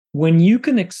when you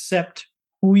can accept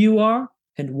who you are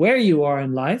and where you are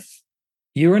in life,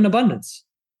 you're in abundance.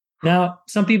 Now,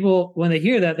 some people, when they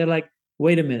hear that, they're like,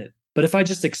 wait a minute, but if I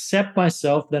just accept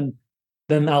myself, then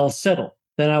I'll settle.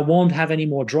 Then I won't have any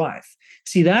more drive.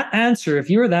 See, that answer, if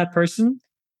you're that person,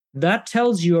 that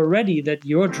tells you already that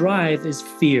your drive is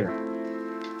fear.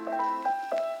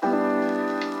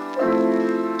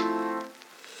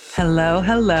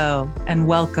 Hello, and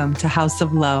welcome to House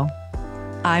of Lo.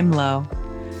 I'm Lo,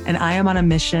 and I am on a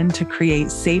mission to create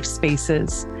safe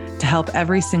spaces to help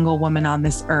every single woman on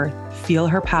this earth feel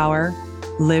her power,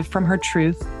 live from her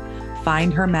truth,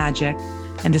 find her magic,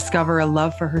 and discover a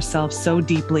love for herself so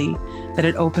deeply that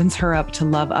it opens her up to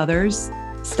love others,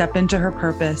 step into her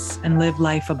purpose, and live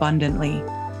life abundantly.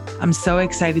 I'm so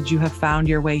excited you have found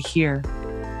your way here.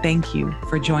 Thank you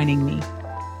for joining me.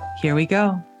 Here we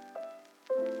go.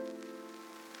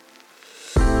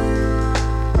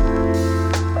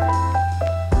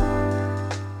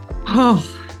 Oh,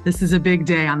 this is a big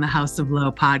day on the House of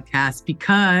Lo podcast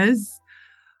because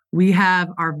we have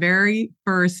our very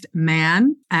first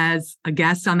man as a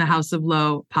guest on the House of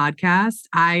Lo podcast.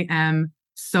 I am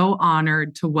so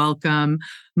honored to welcome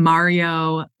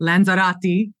Mario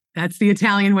Lanzarotti. That's the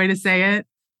Italian way to say it.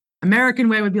 American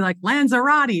way would be like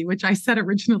Lanzarotti, which I said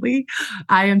originally.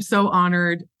 I am so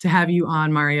honored to have you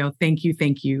on, Mario. Thank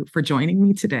you for joining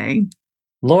me today.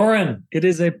 Lauren, it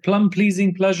is a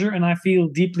plum-pleasing pleasure, and I feel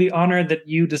deeply honored that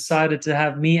you decided to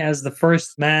have me as the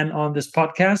first man on this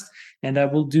podcast, and I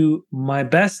will do my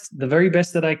best, the very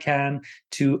best that I can,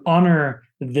 to honor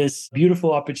this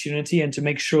beautiful opportunity and to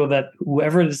make sure that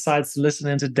whoever decides to listen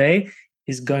in today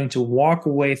is going to walk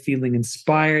away feeling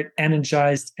inspired,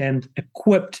 energized, and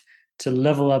equipped to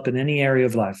level up in any area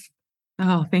of life.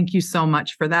 Oh, thank you so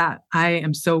much for that. I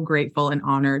am so grateful and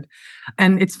honored.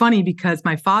 And it's funny because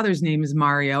my father's name is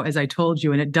Mario, as I told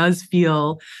you, and it does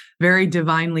feel very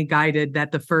divinely guided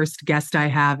that the first guest I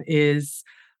have is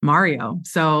Mario.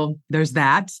 So there's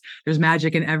that. There's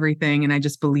magic in everything. And I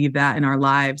just believe that in our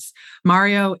lives.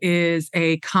 Mario is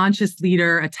a conscious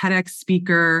leader, a TEDx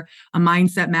speaker, a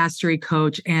mindset mastery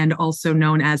coach, and also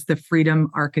known as the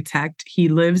Freedom Architect. He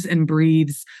lives and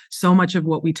breathes so much of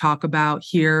what we talk about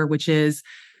here, which is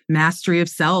mastery of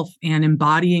self and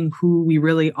embodying who we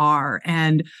really are.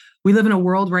 And we live in a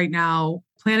world right now,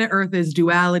 planet Earth is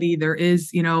duality. There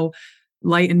is,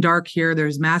 light and dark here.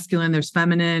 There's masculine, there's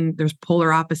feminine, there's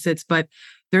polar opposites, but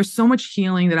there's so much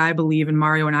healing that I believe, and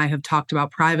Mario and I have talked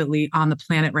about privately on the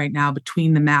planet right now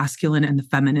between the masculine and the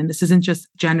feminine. This isn't just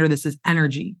gender, this is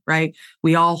energy, right?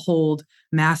 We all hold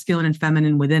masculine and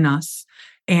feminine within us.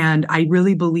 And I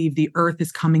really believe the earth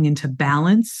is coming into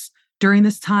balance during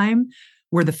this time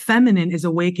where the feminine is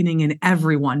awakening in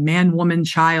everyone, man, woman,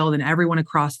 child, and everyone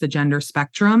across the gender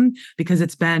spectrum, because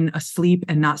it's been asleep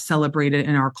and not celebrated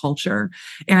in our culture.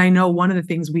 And I know one of the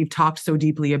things we've talked so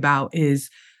deeply about is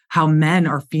how men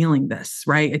are feeling this,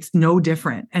 right? It's no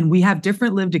different. And we have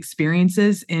different lived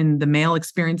experiences in the male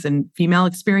experience and female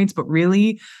experience, but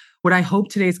really what I hope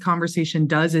today's conversation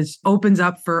does is opens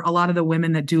up for a lot of the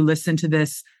women that do listen to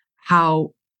this,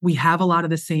 how we have a lot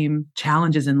of the same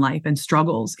challenges in life and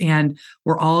struggles, and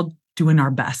we're all doing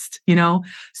our best,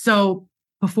 So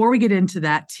before we get into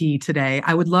that tea today,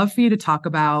 I would love for you to talk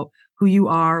about who you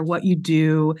are, what you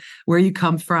do, where you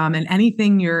come from, and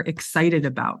anything you're excited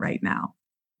about right now.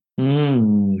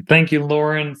 Thank you,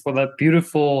 Lauren, for that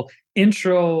beautiful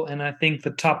intro. And I think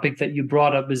the topic that you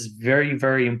brought up is very,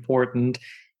 very important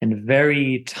and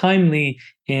very timely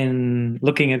in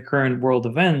looking at current world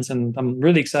events. And I'm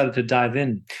really excited to dive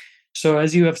in. So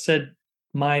as you have said,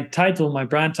 my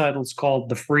brand title is called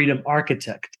The Freedom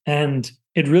Architect. And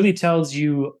it really tells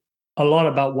you a lot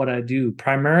about what I do.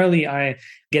 Primarily, I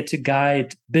get to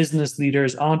guide business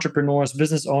leaders, entrepreneurs,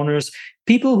 business owners,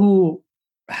 people who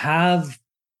have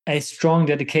a strong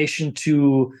dedication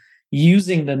to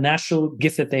using the natural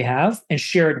gift that they have and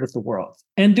share it with the world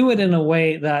and do it in a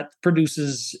way that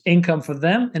produces income for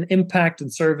them and impact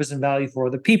and service and value for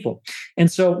other people. And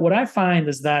so what I find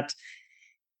is that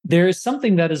there is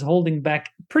something that is holding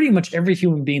back pretty much every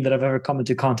human being that I've ever come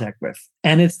into contact with.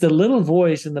 And it's the little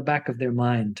voice in the back of their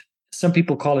mind. Some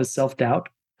people call it self-doubt.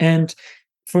 And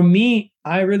for me,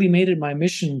 I really made it my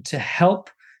mission to help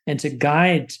and to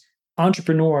guide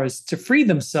entrepreneurs to free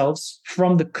themselves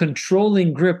from the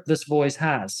controlling grip this voice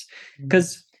has.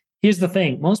 Because here's the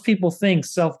thing, most people think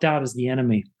self-doubt is the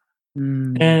enemy.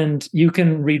 And you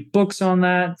can read books on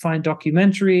that, find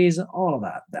documentaries, all of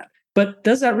that. But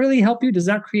does that really help you? Does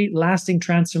that create lasting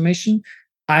transformation?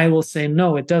 I will say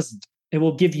no, it doesn't. It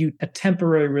will give you a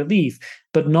temporary relief,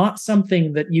 but not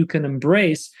something that you can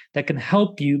embrace that can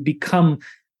help you become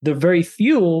the very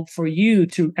fuel for you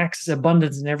to access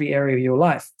abundance in every area of your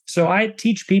life. So I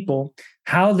teach people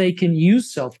how they can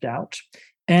use self-doubt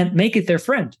and make it their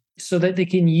friend so that they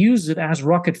can use it as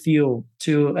rocket fuel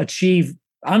to achieve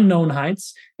unknown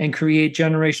heights and create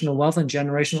generational wealth and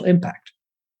generational impact.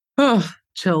 Oh,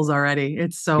 chills already.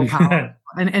 It's so powerful.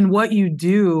 And what you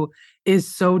do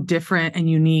is so different and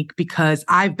unique because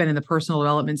I've been in the personal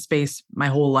development space my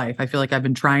whole life. I feel like I've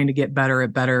been trying to get better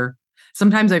at better.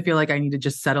 Sometimes I feel like I need to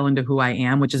just settle into who I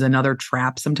am, which is another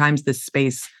trap sometimes this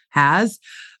space has.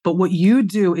 But what you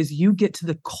do is you get to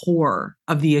the core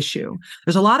of the issue.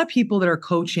 There's a lot of people that are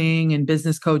coaching and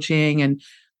business coaching and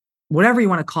whatever you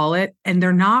want to call it. And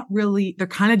they're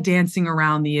kind of dancing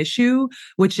around the issue,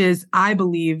 which is, I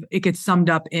believe it gets summed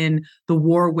up in the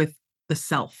war with the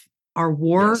self, our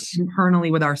war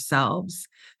internally with ourselves.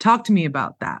 Talk to me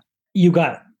about that. You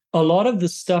got it. A lot of the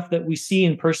stuff that we see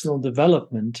in personal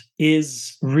development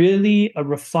is really a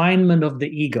refinement of the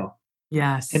ego.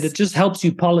 Yes. And it just helps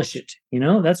you polish it.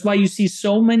 That's why you see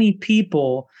so many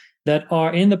people that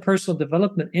are in the personal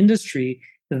development industry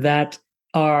that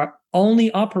are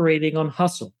only operating on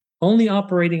hustle, only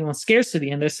operating on scarcity,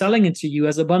 and they're selling it to you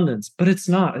as abundance, but it's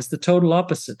not. It's the total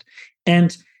opposite.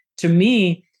 And to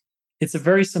me, it's a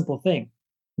very simple thing.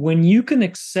 When you can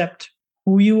accept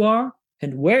who you are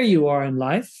and where you are in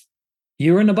life,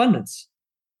 you're in abundance.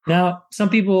 Now, some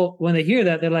people, when they hear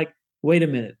that, they're like, wait a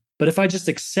minute, but if I just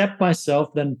accept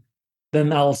myself, then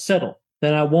I'll settle.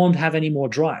 Then I won't have any more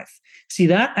drive. See,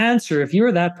 that answer, if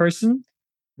you're that person,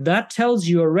 that tells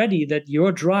you already that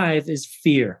your drive is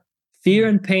fear. Fear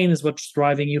and pain is what's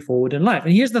driving you forward in life.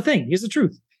 And here's the thing. Here's the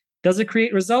truth. Does it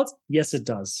create results? Yes, it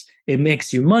does. It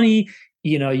makes you money.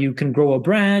 You can grow a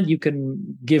brand. You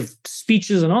can give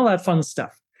speeches and all that fun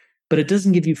stuff. But it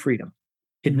doesn't give you freedom.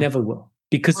 It never will.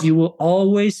 Because you will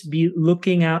always be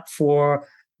looking out for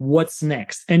what's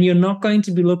next. And you're not going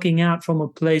to be looking out from a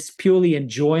place purely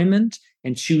enjoyment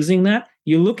and choosing that.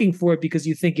 You're looking for it because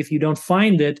you think if you don't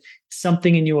find it,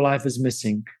 something in your life is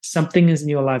missing. Something in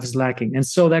your life is lacking. And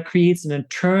so that creates an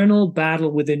internal battle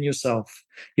within yourself.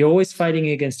 You're always fighting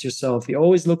against yourself. You're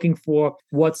always looking for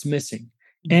what's missing.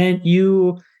 And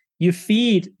you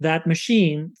feed that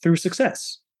machine through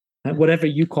success. Whatever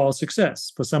you call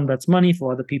success. For some, that's money.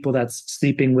 For other people, that's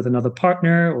sleeping with another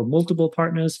partner or multiple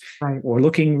partners, right, or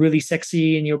looking really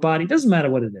sexy in your body. It doesn't matter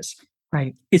what it is.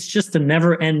 Right. It's just a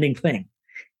never-ending thing.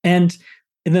 And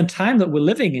in the time that we're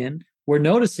living in, we're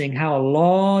noticing how a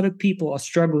lot of people are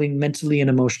struggling mentally and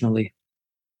emotionally.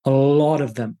 A lot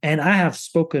of them. And I have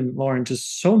spoken, Lauren, to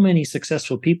so many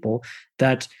successful people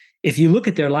that if you look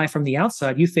at their life from the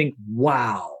outside, you think,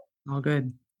 wow. All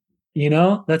good.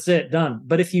 That's it, done.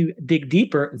 But if you dig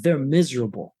deeper, they're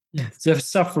miserable. Yes. They're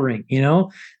suffering,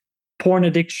 porn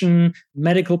addiction,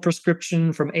 medical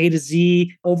prescription from A to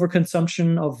Z,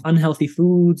 overconsumption of unhealthy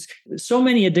foods, so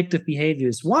many addictive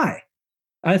behaviors. Why?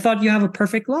 I thought you have a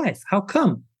perfect life. How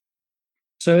come?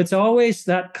 So it's always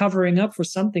that covering up for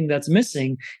something that's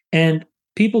missing. And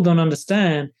people don't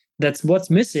understand that what's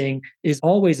missing is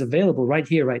always available right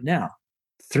here, right now,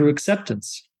 through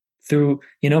acceptance. Through,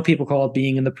 people call it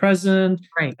being in the present,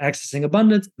 right, accessing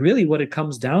abundance. Really what it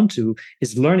comes down to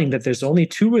is learning that there's only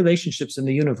two relationships in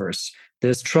the universe.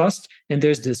 There's trust and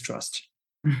there's distrust.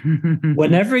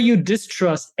 Whenever you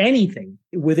distrust anything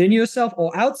within yourself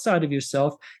or outside of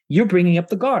yourself, you're bringing up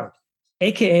the guard,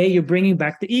 AKA you're bringing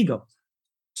back the ego.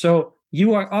 So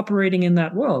you are operating in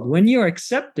that world. When you're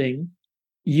accepting,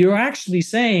 you're actually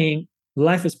saying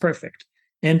life is perfect.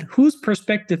 And whose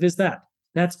perspective is that?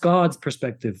 That's God's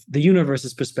perspective, the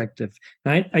universe's perspective,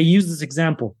 right? I use this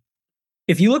example.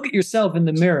 If you look at yourself in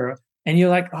the mirror and you're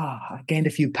like, I gained a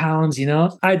few pounds,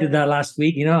 I did that last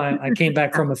week, I came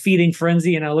back from a feeding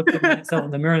frenzy and I looked at myself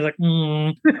in the mirror and I was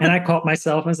like, and I caught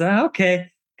myself and said,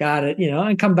 okay, got it,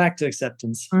 and come back to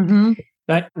acceptance. Mm-hmm.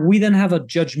 Right? We then have a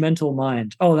judgmental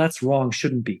mind. Oh, that's wrong,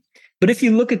 shouldn't be. But if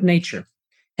you look at nature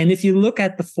and if you look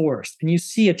at the forest and you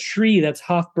see a tree that's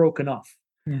half broken off,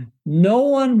 no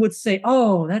one would say,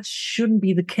 oh, that shouldn't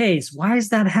be the case. Why is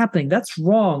that happening? That's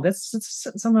wrong. That's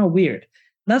somehow weird.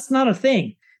 That's not a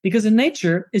thing. Because in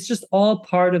nature, it's just all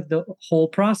part of the whole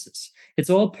process. It's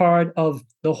all part of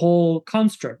the whole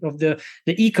construct of the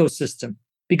ecosystem.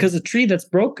 Because a tree that's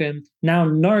broken now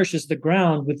nourishes the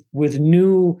ground with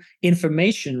new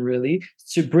information, really,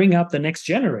 to bring up the next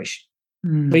generation.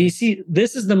 But you see,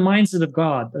 this is the mindset of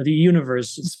God, of the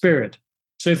universe, spirit.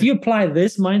 So if you apply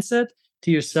this mindset to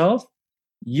yourself,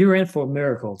 you're in for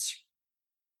miracles.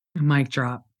 Mic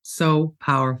drop. So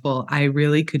powerful. I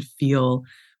really could feel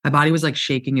my body was like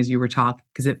shaking as you were talking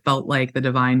because it felt like the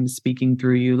divine was speaking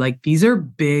through you. Like these are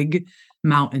big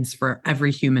mountains for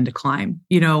every human to climb.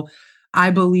 I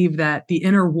believe that the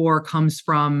inner war comes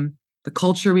from the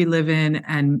culture we live in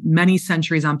and many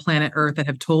centuries on planet Earth that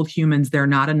have told humans they're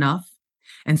not enough.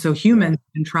 And so humans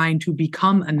have been trying to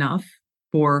become enough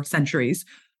for centuries.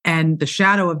 And the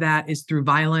shadow of that is through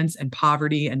violence and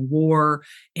poverty and war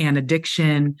and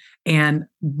addiction. And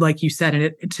like you said,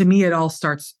 and to me, it all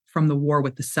starts from the war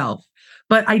with the self.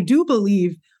 But I do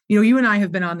believe, you and I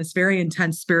have been on this very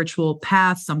intense spiritual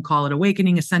path. Some call it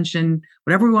awakening, ascension,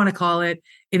 whatever we want to call it.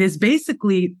 It is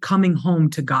basically coming home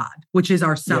to God, which is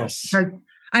ourself. Yes.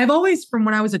 I have always, from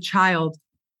when I was a child,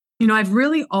 I've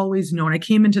really always known, I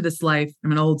came into this life,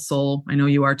 I'm an old soul. I know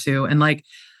you are too. And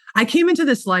I came into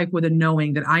this life with a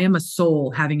knowing that I am a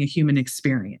soul having a human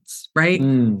experience, right?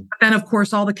 But then, of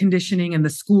course, all the conditioning and the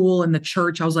school and the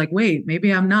church, I was like, wait,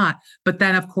 maybe I'm not. But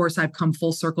then, of course, I've come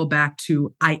full circle back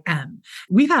to I am.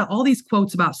 We've had all these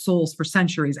quotes about souls for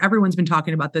centuries. Everyone's been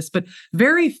talking about this, but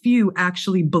very few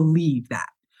actually believe that,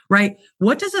 right?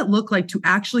 What does it look like to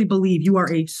actually believe you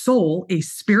are a soul, a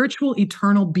spiritual,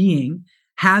 eternal being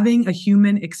having a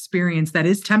human experience that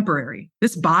is temporary?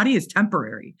 This body is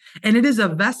temporary, and it is a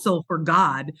vessel for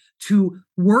God to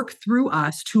work through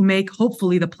us to make,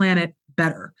 hopefully, the planet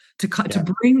better, to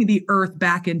bring the earth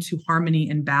back into harmony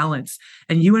and balance.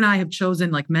 And you and I have chosen,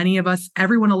 like many of us,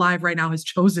 everyone alive right now has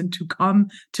chosen to come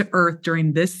to earth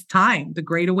during this time, the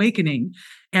Great Awakening.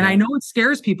 And I know it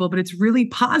scares people, but it's really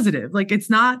positive. It's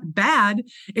not bad.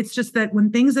 It's just that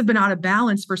when things have been out of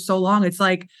balance for so long, it's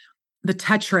like the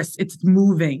Tetris, it's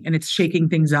moving and it's shaking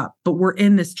things up. But we're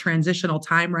in this transitional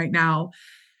time right now.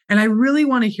 And I really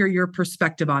want to hear your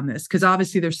perspective on this, because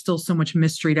obviously there's still so much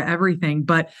mystery to everything.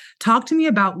 But talk to me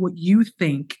about what you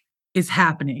think is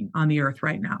happening on the earth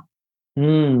right now.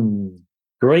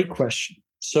 Great question.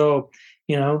 So,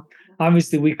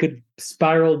 obviously we could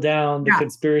spiral down the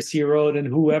conspiracy road and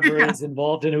whoever is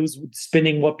involved and who's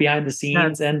spinning what behind the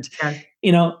scenes. And,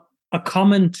 a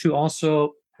comment to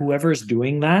also whoever's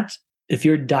doing that, if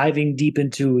you're diving deep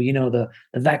into, the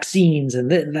vaccines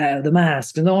and the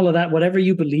masks and all of that, whatever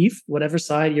you believe, whatever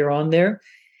side you're on there,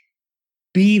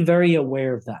 be very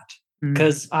aware of that.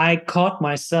 Because I caught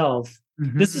myself.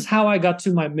 This is how I got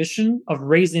to my mission of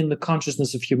raising the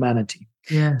consciousness of humanity.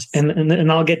 Yes.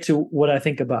 And I'll get to what I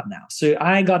think about now. So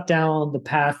I got down the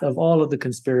path of all of the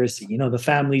conspiracy, the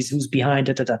families, who's behind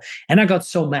it, and I got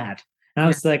so mad. And I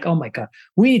was like, oh my God,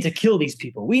 we need to kill these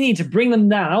people. We need to bring them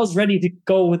down. I was ready to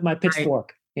go with my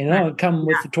pitchfork, and come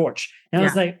with the torch. And I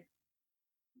was like,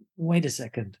 wait a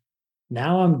second.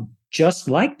 Now I'm just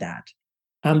like that.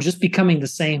 I'm just becoming the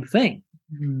same thing.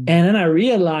 And then I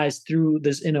realized through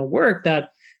this inner work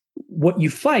that what you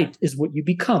fight is what you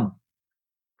become.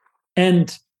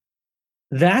 And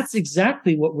that's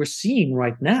exactly what we're seeing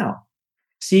right now.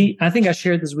 See, I think I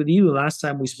shared this with you last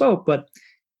time we spoke, but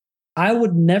I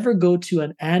would never go to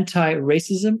an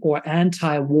anti-racism or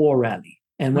anti-war rally.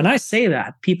 And when I say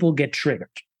that, people get triggered.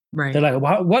 Right. They're like,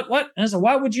 what? And I said,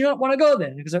 why would you not want to go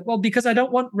there? Because because I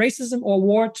don't want racism or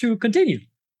war to continue.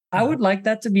 I would like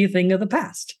that to be a thing of the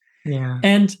past. Yeah.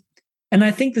 And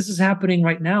I think this is happening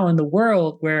right now in the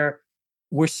world, where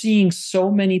we're seeing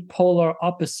so many polar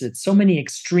opposites, so many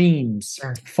extremes,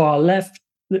 far left.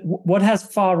 What has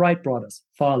far right brought us?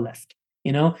 Far left.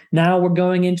 Now we're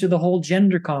going into the whole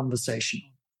gender conversation.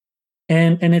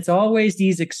 And it's always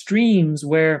these extremes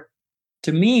where,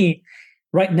 to me,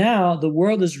 right now, the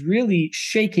world is really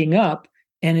shaking up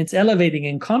and it's elevating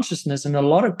in consciousness. And a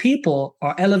lot of people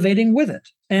are elevating with it.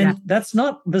 And that's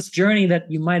not this journey that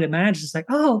you might imagine. It's like,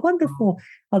 oh, wonderful.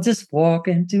 I'll just walk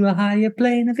into a higher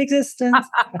plane of existence.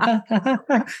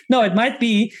 No, it might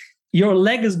be your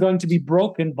leg is going to be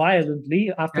broken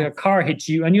violently after a car hits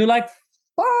you. And you're like,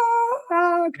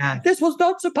 this was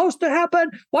not supposed to happen.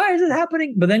 Why is it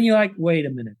happening? But then you're like, wait a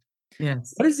minute.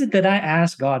 Yes. What is it that I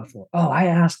asked God for? Oh, I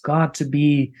asked God to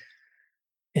be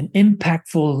an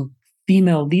impactful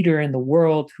female leader in the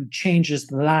world who changes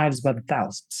lives by the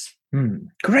thousands.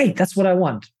 Great. That's what I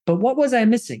want. But what was I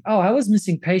missing? Oh, I was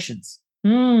missing patience.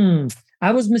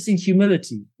 I was missing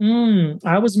humility.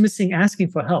 I was missing asking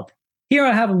for help. Here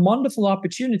I have a wonderful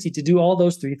opportunity to do all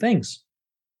those three things.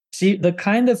 See, the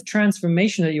kind of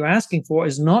transformation that you're asking for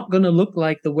is not going to look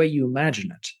like the way you imagine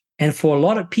it. And for a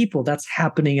lot of people, that's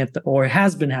happening or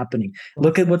has been happening.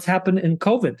 Look at what's happened in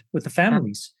COVID with the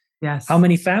families. Yes. How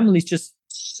many families just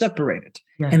separated.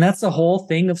 Yes. And that's the whole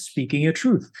thing of speaking your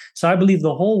truth. So I believe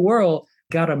the whole world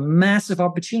got a massive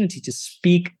opportunity to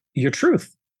speak your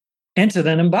truth and to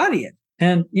then embody it.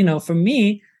 And, for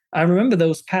me, I remember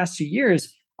those past 2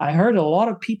 years, I heard a lot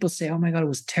of people say, oh my God, it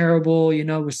was terrible.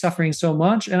 We're suffering so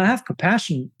much. And I have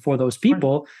compassion for those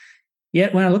people.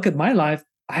 Yet when I look at my life,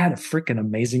 I had a freaking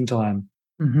amazing time.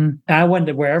 Mm-hmm. I went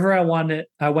to wherever I wanted.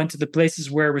 I went to the places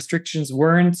where restrictions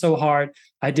weren't so hard.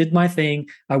 I did my thing.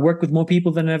 I worked with more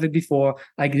people than ever before.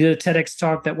 I did a TEDx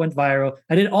talk that went viral.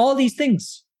 I did all these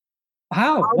things.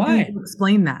 How? How Why? do you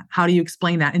explain that? How do you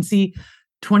explain that? And see,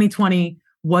 2020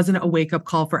 wasn't a wake-up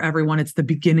call for everyone. It's the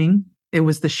beginning. It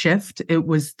was the shift. It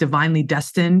was divinely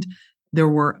destined. There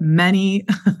were many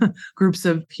groups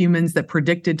of humans that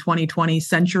predicted 2020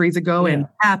 centuries ago and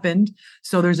happened.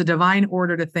 So there's a divine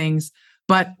order to things.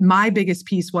 But my biggest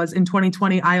piece was in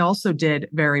 2020, I also did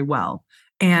very well.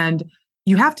 And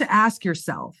you have to ask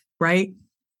yourself, right?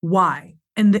 Why?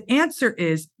 And the answer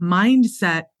is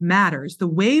mindset matters. The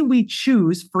way we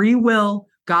choose free will,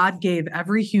 God gave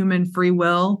every human free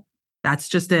will. That's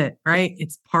just it, right?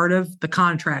 It's part of the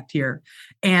contract here.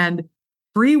 And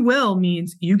free will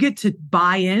means you get to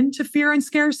buy into fear and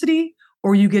scarcity,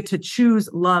 or you get to choose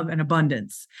love and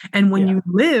abundance. And when you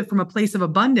live from a place of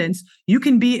abundance, you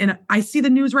can be in, I see the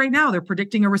news right now, they're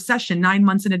predicting a recession 9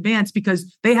 months in advance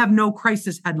because they have no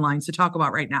crisis headlines to talk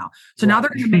about right now. So now they're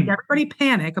going to make everybody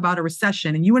panic about a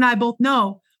recession. And you and I both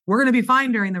know we're going to be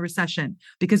fine during the recession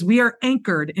because we are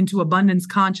anchored into abundance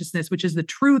consciousness, which is the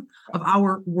truth of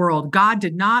our world. God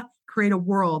did not create a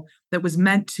world that was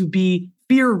meant to be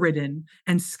fear-ridden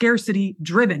and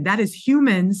scarcity-driven. That is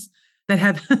humans that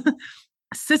have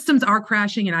systems are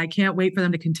crashing, and I can't wait for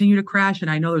them to continue to crash. And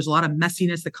I know there's a lot of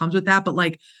messiness that comes with that, but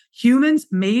like humans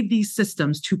made these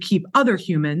systems to keep other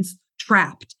humans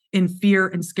trapped in fear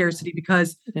and scarcity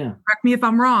because, correct me if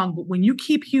I'm wrong, but when you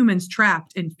keep humans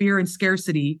trapped in fear and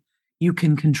scarcity, you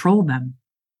can control them.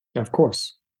 Of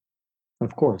course.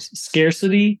 Of course.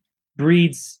 Scarcity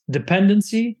breeds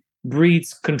dependency,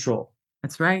 breeds control.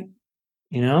 That's right.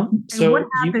 You know? And so what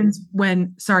happens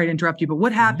when, sorry to interrupt you, but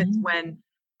what happens when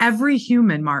every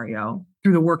human, Mario,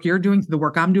 through the work you're doing, through the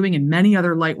work I'm doing, and many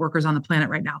other light workers on the planet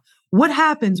right now, what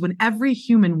happens when every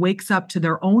human wakes up to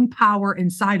their own power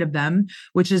inside of them,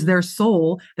 which is their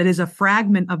soul, that is a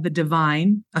fragment of the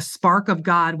divine, a spark of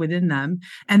God within them,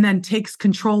 and then takes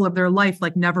control of their life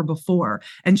like never before,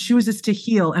 and chooses to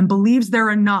heal and believes they're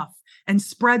enough and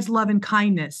spreads love and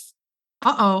kindness?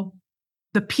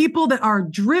 The people that are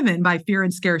driven by fear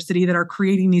and scarcity, that are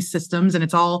creating these systems, and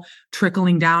it's all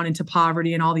trickling down into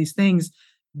poverty and all these things,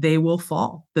 they will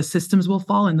fall. The systems will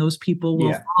fall and those people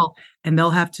will fall, and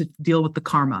they'll have to deal with the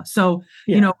karma. So,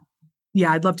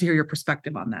 I'd love to hear your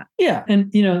perspective on that. Yeah.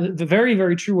 And, the very,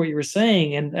 very true what you were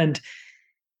saying. And,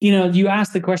 you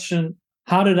asked the question,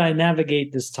 how did I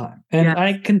navigate this time? And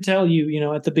I can tell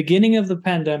you, at the beginning of the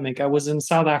pandemic, I was in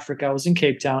South Africa, I was in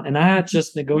Cape Town, and I had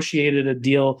just negotiated a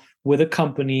deal with a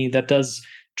company that does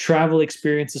travel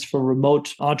experiences for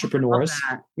remote entrepreneurs.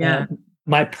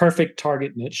 My perfect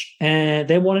target niche. And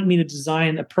they wanted me to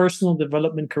design a personal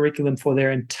development curriculum for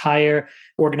their entire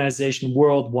organization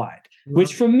worldwide,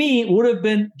 which for me would have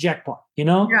been jackpot.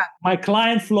 My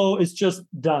client flow is just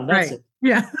done. That's it.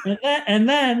 Yeah. And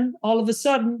then all of a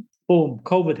sudden, boom,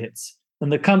 COVID hits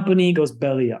and the company goes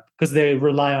belly up because they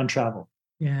rely on travel.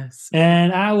 Yes.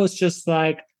 And I was just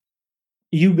like,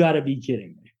 you got to be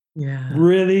kidding me. Yeah.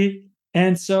 Really?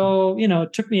 And so,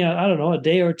 it took me, a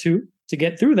day or two to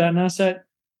get through that. And I said,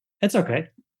 it's okay.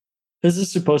 This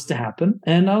is supposed to happen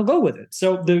and I'll go with it.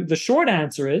 So the short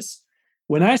answer is,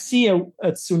 when I see a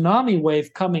tsunami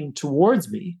wave coming towards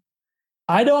me,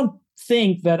 I don't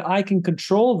think that I can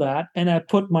control that. And I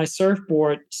put my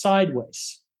surfboard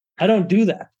sideways. I don't do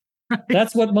that.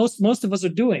 That's what most of us are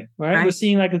doing, right? We're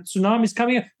seeing like a tsunami's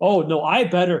coming in. Oh, no, I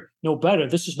better know better.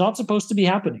 This is not supposed to be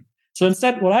happening. So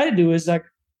instead, what I do is like,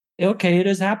 okay, it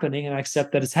is happening, and I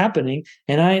accept that it's happening,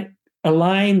 and I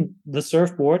align the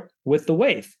surfboard with the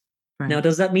wave. Now,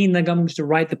 does that mean that I'm going to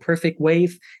ride the perfect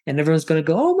wave and everyone's going to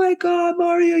go, oh my God,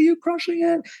 Mario, you're crushing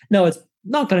it? No, it's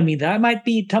not going to mean that. I might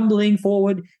be tumbling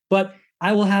forward, but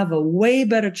I will have a way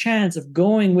better chance of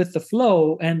going with the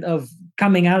flow and of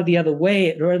coming out the other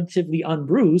way relatively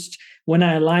unbruised when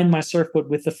I align my surfboard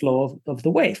with the flow of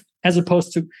the wave, as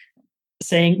opposed to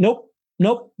saying, nope,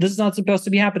 this is not supposed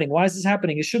to be happening. Why is this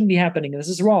happening? It shouldn't be happening. This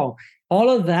is wrong. All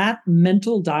of that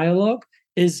mental dialogue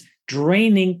is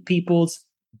draining people's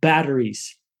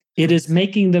batteries. It is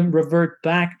making them revert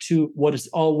back to what has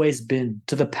always been,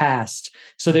 to the past.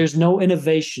 So there's no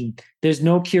innovation. There's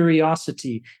no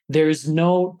curiosity. There's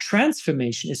no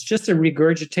transformation. It's just a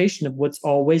regurgitation of what's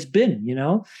always been,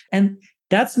 And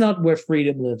that's not where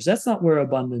freedom lives. That's not where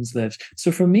abundance lives.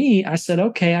 So for me, I said,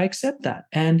 okay, I accept that.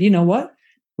 And you know what?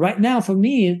 Right now, for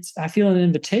me, I feel an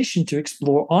invitation to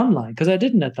explore online because I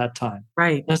didn't at that time.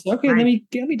 Right. And I said, okay, let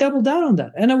me double down on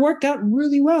that. And it worked out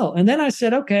really well. And then I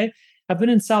said, okay, I've been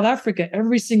in South Africa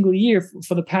every single year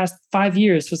for the past 5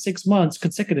 years, for 6 months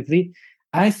consecutively.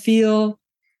 I feel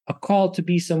a call to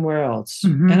be somewhere else.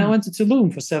 And I went to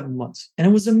Tulum for 7 months, and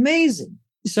it was amazing.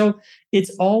 So it's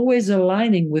always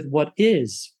aligning with what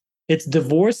is. It's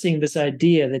divorcing this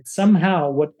idea that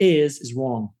somehow what is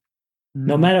wrong,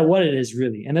 no matter what it is,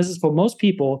 really. And this is for most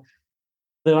people.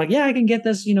 They're like, yeah, I can get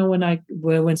this,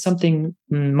 when something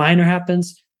minor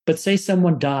happens, but say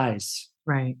someone dies.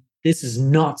 Right. This is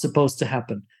not supposed to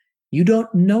happen. You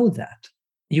don't know that.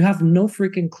 You have no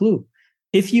freaking clue.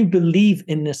 If you believe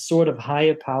in this sort of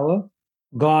higher power,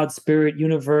 God, spirit,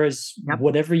 universe,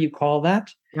 whatever you call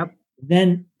that,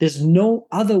 then there's no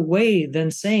other way than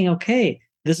saying, okay,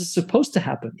 this is supposed to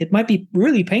happen. It might be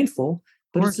really painful,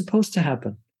 but it's supposed to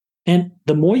happen. And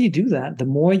the more you do that, the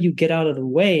more you get out of the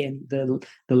way, and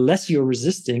the less you're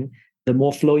resisting, the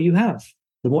more flow you have,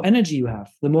 the more energy you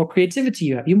have, the more creativity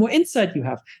you have, the more insight you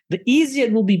have, the easier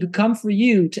it will become for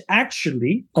you to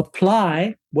actually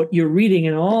apply what you're reading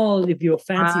in all of your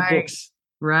fancy books.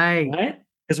 Right.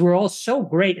 Because we're all so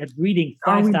great at reading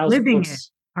 5,000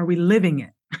 books. Are we living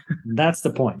it? That's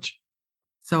the point.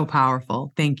 So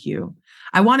powerful. Thank you.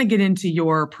 I want to get into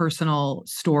your personal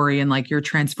story and like your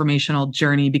transformational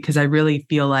journey, because I really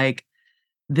feel like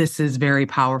this is very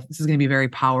powerful. This is going to be very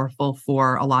powerful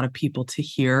for a lot of people to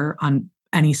hear on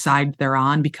any side they're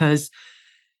on, because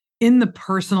in the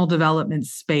personal development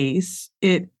space,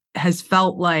 it has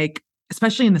felt like,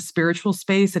 especially in the spiritual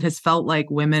space, it has felt like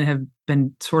women have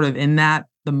been sort of in that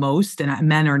the most, and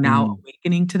men are now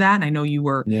awakening to that. And I know you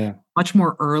were much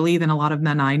more early than a lot of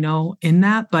men I know in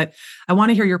that, but I want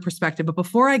to hear your perspective. But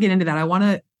before I get into that, I want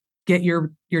to get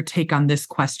your take on this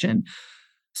question.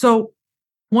 So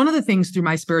one of the things through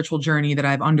my spiritual journey that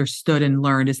I've understood and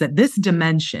learned is that this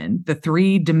dimension, the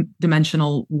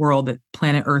three-dimensional world that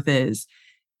planet Earth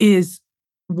is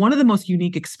one of the most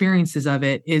unique experiences of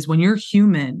it is when you're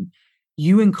human,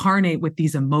 you incarnate with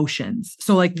these emotions.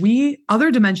 So like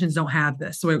other dimensions don't have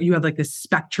this. So you have like this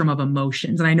spectrum of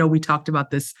emotions. And I know we talked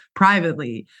about this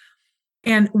privately.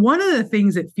 And one of the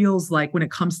things it feels like when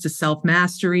it comes to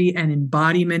self-mastery and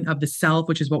embodiment of the self,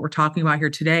 which is what we're talking about here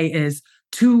today, is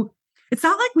it's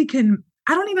not like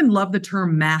I don't even love the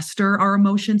term master our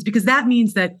emotions, because that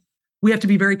means that we have to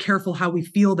be very careful how we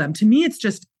feel them. To me, it's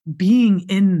just being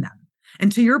in them.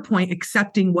 And to your point,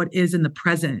 accepting what is in the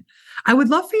present. I would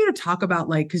love for you to talk about,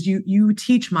 like, because you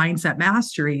teach mindset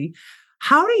mastery.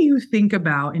 How do you think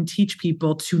about and teach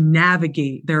people to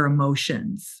navigate their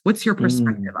emotions? What's your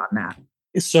perspective on that?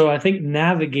 So I think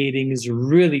navigating is a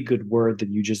really good word that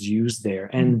you just used there.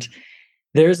 And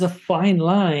there's a fine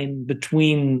line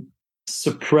between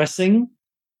suppressing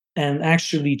and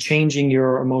actually changing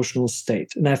your emotional state.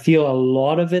 And I feel a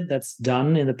lot of it that's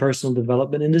done in the personal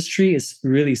development industry is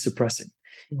really suppressing.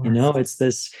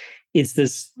 It's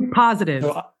this positive.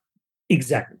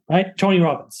 Exactly. Right. Tony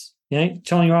Robbins.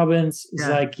 Tony Robbins is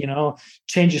like,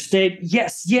 change your state.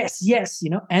 Yes,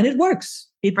 and it works.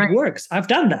 It works. I've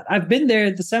done that. I've been there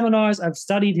at the seminars. I've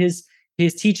studied his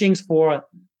teachings for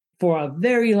a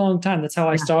very long time. That's how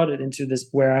I started into this,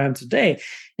 where I am today.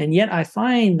 And yet I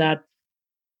find that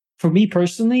for me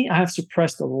personally, I have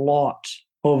suppressed a lot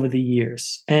over the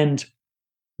years. And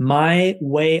my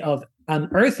way of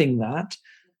unearthing that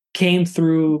came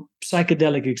through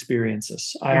psychedelic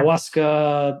experiences,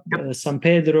 ayahuasca, San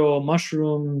Pedro,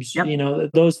 mushrooms,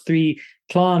 those three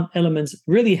plant elements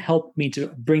really helped me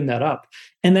to bring that up.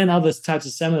 And then other types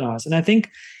of seminars. And I think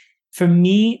for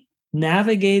me,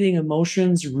 navigating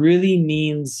emotions really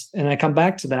means, and I come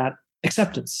back to that,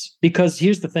 acceptance. Because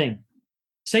here's the thing.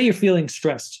 Say you're feeling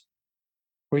stressed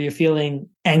or you're feeling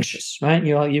anxious, right?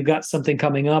 You've got something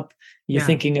coming up. You're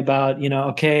thinking about,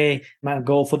 okay, my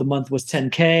goal for the month was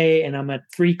 10K and I'm at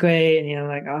 3K, and you're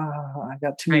like, I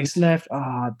got 2 weeks left.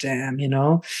 Damn,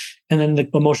 and then the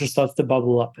emotion starts to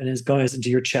bubble up and it goes into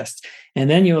your chest. And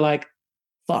then you're like,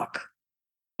 fuck,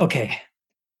 okay,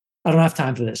 I don't have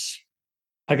time for this.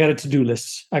 I got a to-do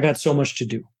list. I got so much to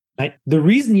do, right? The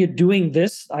reason you're doing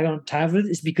this, I don't have it,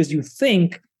 is because you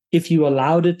think if you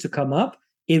allowed it to come up,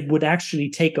 it would actually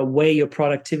take away your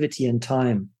productivity and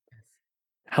time.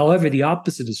 However, the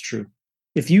opposite is true.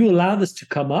 If you allow this to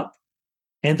come up,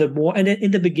 and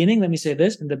in the beginning, let me say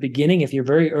this, in the beginning, if you're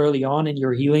very early on in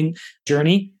your healing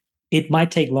journey, it might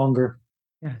take longer.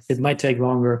 Yes. It might take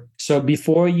longer. So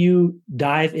before you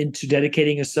dive into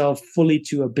dedicating yourself fully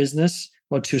to a business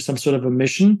or to some sort of a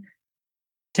mission,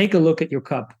 take a look at your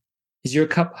cup. Is your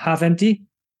cup half empty?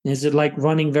 Is it like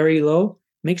running very low?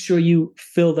 Make sure you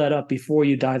fill that up before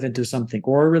you dive into something,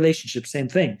 or a relationship, same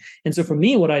thing. And so for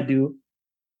me, what I do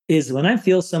is when I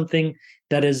feel something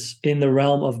that is in the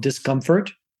realm of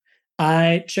discomfort,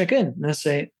 I check in and I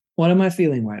say, what am I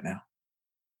feeling right now?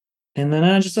 And then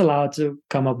I just allow it to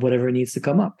come up, whatever it needs to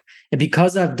come up. And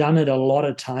because I've done it a lot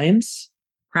of times,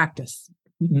 Practice.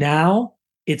 now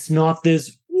it's not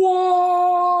this,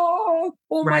 whoa,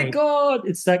 oh my Right. God.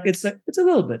 It's like, it's a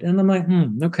little bit. And I'm like,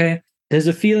 okay. There's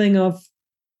a feeling of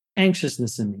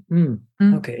anxiousness in me.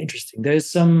 Okay, interesting. There's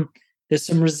some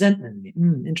resentment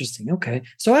in me. Interesting. Okay.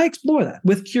 So I explore that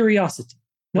with curiosity,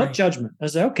 not judgment. I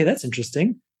say, okay, that's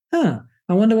interesting. I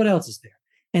wonder what else is there.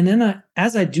 And then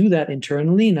as I do that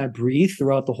internally and I breathe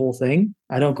throughout the whole thing,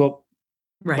 I don't go,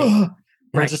 I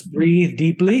just breathe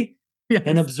deeply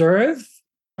and observe,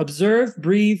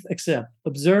 breathe, accept,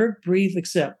 observe, breathe,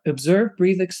 accept, observe,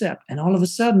 breathe, accept. And all of a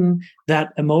sudden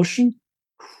that emotion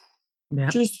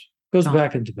just goes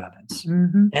back into balance.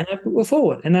 And I go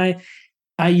forward. And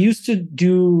I used to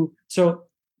do, so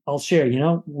I'll share,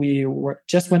 we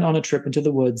just went on a trip into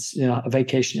the woods, a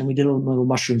vacation, and we did a little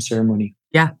mushroom ceremony.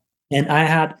 Yeah. And I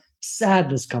had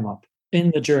sadness come up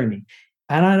in the journey.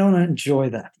 And I don't enjoy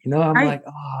that. I'm like,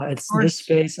 it's this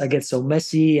space. I get so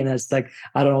messy. And it's like,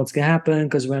 I don't know what's going to happen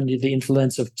because we're under the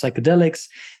influence of psychedelics.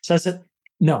 So I said,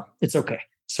 no, it's okay.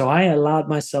 So I allowed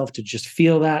myself to just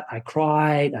feel that. I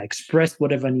cried. I expressed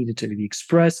whatever needed to be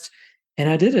expressed. And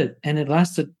I did it. And it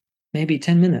lasted maybe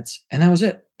 10 minutes. And that was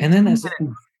it. And then I said,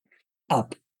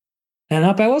 up. And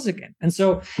up I was again. And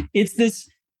so it's this,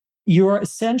 you're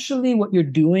essentially what you're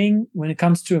doing when it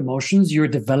comes to emotions, you're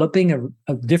developing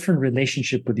a different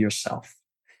relationship with yourself.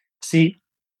 See,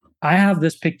 I have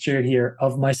this picture here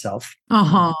of myself.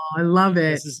 Oh, I love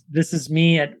it. This is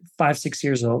me at 5-6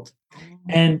 years old.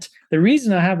 And the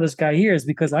reason I have this guy here is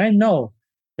because I know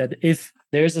that if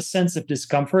there's a sense of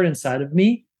discomfort inside of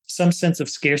me, some sense of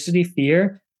scarcity,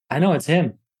 fear, I know it's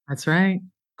him. That's right.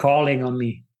 Calling on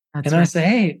me. I say,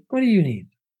 hey, what do you need?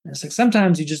 And it's like,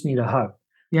 sometimes you just need a hug.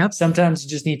 Yep. Sometimes you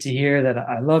just need to hear that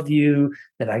I love you,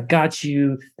 that I got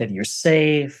you, that you're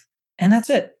safe. And that's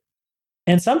it.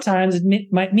 And sometimes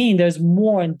it might mean there's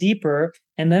more and deeper.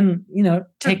 And then,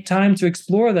 take time to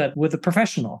explore that with a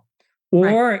professional.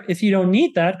 Or if you don't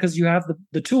need that because you have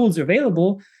the tools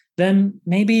available, then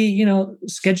maybe,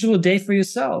 schedule a day for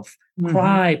yourself.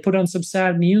 Cry, put on some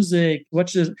sad music,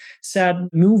 watch a sad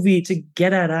movie to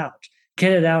get it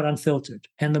out unfiltered.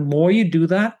 And the more you do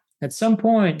that, at some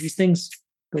point, these things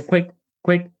go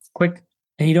quick,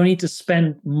 and you don't need to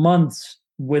spend months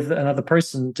with another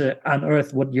person to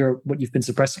unearth what you've been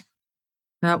suppressing.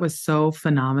 That was so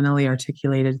phenomenally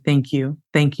articulated. Thank you.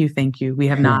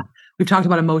 We've talked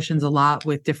about emotions a lot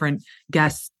with different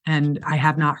guests, and I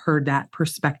have not heard that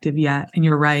perspective yet. And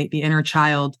you're right. The inner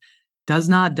child does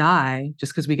not die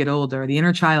just because we get older. The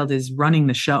inner child is running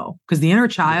the show, because the inner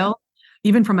child,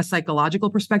 even from a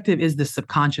psychological perspective, is the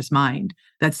subconscious mind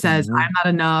that says, I'm not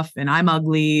enough and I'm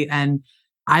ugly and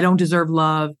I don't deserve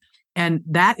love. And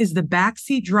that is the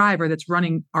backseat driver that's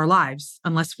running our lives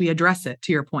unless we address it,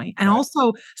 to your point. And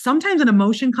also sometimes an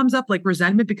emotion comes up like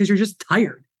resentment because you're just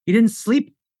tired. You didn't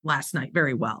sleep last night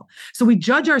very well. So we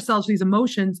judge ourselves for these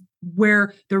emotions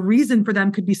where the reason for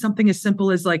them could be something as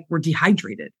simple as like, we're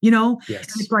dehydrated, Yes.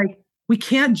 And it's like, we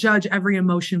can't judge every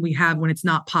emotion we have when it's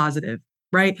not positive.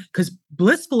 Right? Because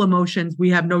blissful emotions, we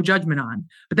have no judgment on.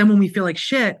 But then when we feel like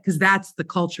shit, because that's the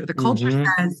culture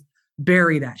says,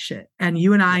 bury that shit. And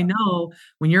you and I know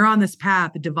when you're on this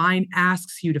path, the divine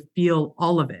asks you to feel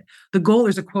all of it. The goal,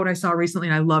 there's a quote I saw recently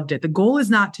and I loved it. The goal is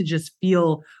not to just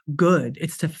feel good.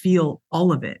 It's to feel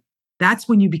all of it. That's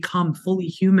when you become fully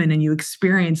human and you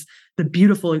experience the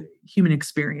beautiful human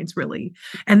experience, really.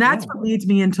 And that's what leads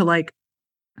me into like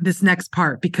this next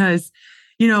part, because,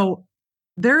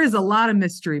 there is a lot of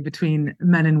mystery between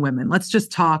men and women. Let's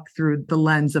just talk through the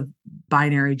lens of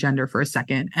binary gender for a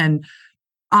second. And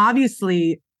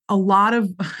obviously, a lot of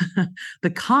the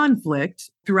conflict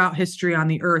throughout history on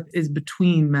the earth is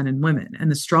between men and women,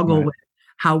 and the struggle with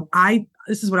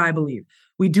this is what I believe.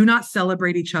 We do not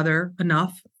celebrate each other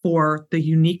enough for the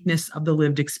uniqueness of the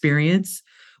lived experience.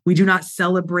 We do not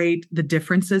celebrate the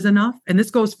differences enough. And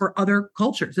this goes for other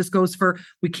cultures. This goes for,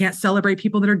 we can't celebrate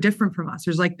people that are different from us.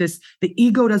 There's like this, the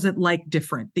ego doesn't like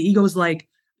different. The ego is like,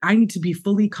 I need to be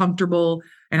fully comfortable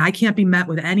and I can't be met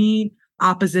with any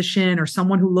opposition or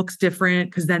someone who looks different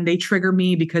because then they trigger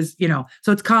me because,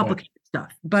 so it's complicated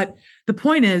stuff. But the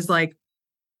point is like,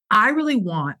 I really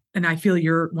want, and I feel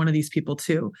you're one of these people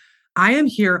too. I am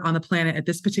here on the planet at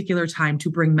this particular time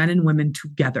to bring men and women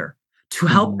together, to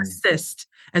help assist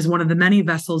as one of the many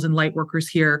vessels and light workers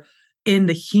here in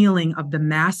the healing of the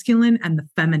masculine and the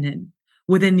feminine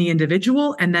within the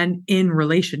individual and then in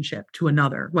relationship to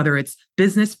another, whether it's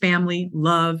business, family,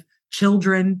 love,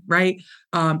 children, right?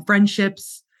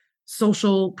 Friendships.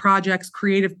 social projects,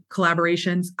 creative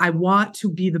collaborations. I want to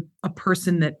be a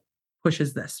person that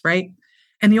pushes this, right?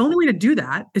 And the only way to do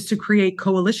that is to create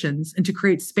coalitions and to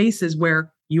create spaces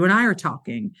where you and I are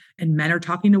talking and men are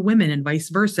talking to women and vice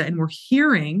versa. And we're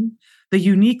hearing the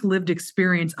unique lived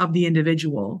experience of the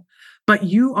individual. But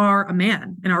you are a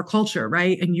man in our culture,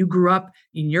 right? And you grew up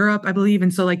in Europe, I believe.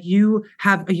 And so like you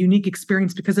have a unique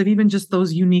experience because of even just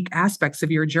those unique aspects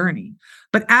of your journey.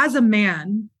 But as a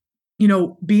man,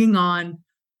 being on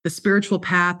the spiritual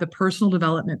path, the personal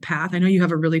development path, I know you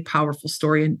have a really powerful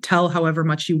story, and tell however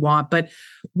much you want, but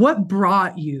what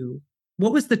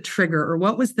was the trigger, or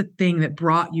what was the thing that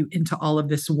brought you into all of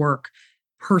this work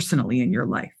personally in your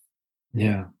life?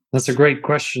 Yeah, that's a great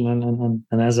question. And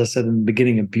as I said in the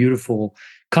beginning, a beautiful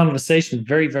conversation,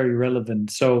 very, very relevant.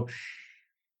 So,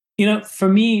 for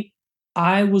me,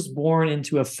 I was born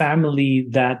into a family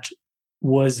that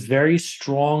was very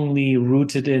strongly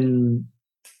rooted in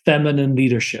feminine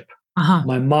leadership. Uh-huh.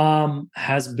 My mom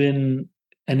has been,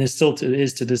 and is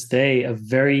to this day, a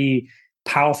very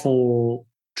powerful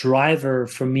driver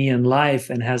for me in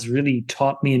life, and has really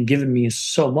taught me and given me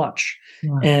so much.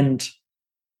 Yeah. And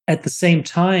at the same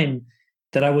time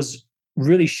that I was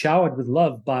really showered with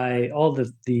love by all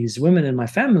these women in my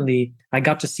family, I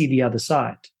got to see the other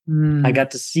side. I got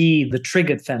to see the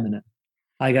triggered feminine.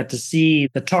 I got to see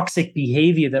the toxic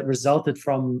behavior that resulted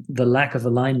from the lack of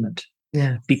alignment.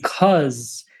 Yeah.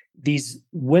 Because these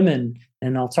women,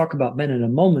 and I'll talk about men in a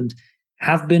moment,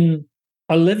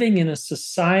 are living in a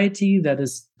society that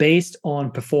is based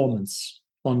on performance,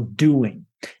 on doing.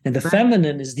 And the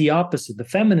feminine is the opposite. The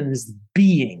feminine is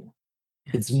being.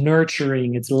 Yes. It's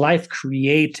nurturing, it's life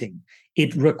creating.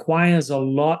 It requires a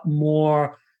lot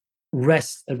more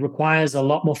rest. It requires a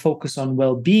lot more focus on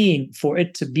well-being for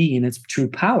it to be in its true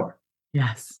power.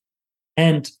 Yes.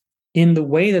 And in the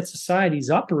way that society is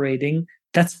operating,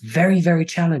 that's very, very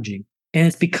challenging. And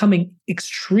it's becoming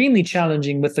extremely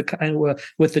challenging with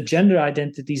the gender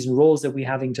identities and roles that we're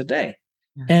having today.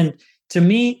 Yes. And to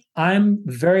me, I'm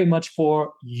very much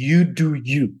for you do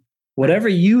you. Whatever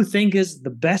you think is the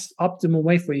best optimal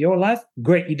way for your life,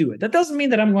 great, you do it. That doesn't mean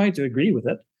that I'm going to agree with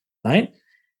it, right?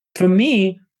 For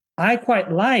me, I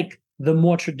quite like the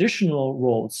more traditional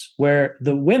roles where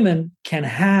the women can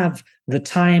have the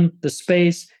time, the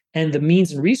space, and the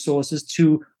means and resources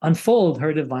to unfold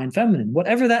her divine feminine,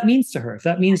 whatever that means to her. If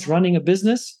that means running a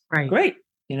business, great.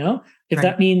 If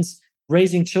that means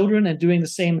raising children and doing the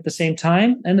same at the same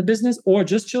time in the business, or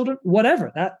just children,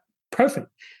 whatever, that perfect.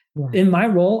 Yeah. In my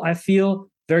role, I feel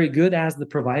very good as the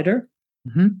provider.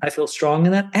 Mm-hmm. I feel strong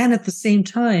in that. And at the same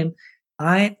time,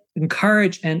 I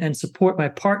encourage and support my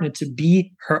partner to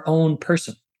be her own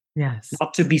person. Yes.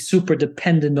 Not to be super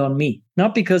dependent on me.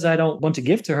 Not because I don't want to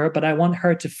give to her, but I want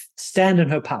her to stand in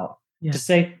her power. Yes. To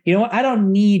say, you know what, I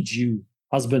don't need you,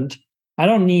 husband. I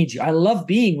don't need you. I love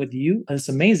being with you. And it's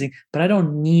amazing, but I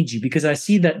don't need you, because I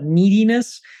see that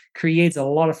neediness creates a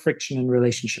lot of friction in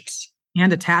relationships.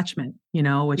 And attachment,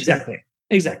 which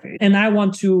Exactly. And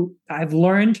I've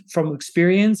learned from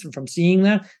experience and from seeing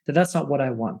that that's not what I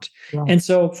want. Yeah. And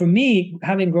so for me,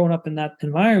 having grown up in that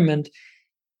environment,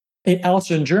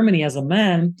 also in Germany as a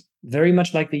man, very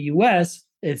much like the US,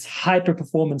 it's hyper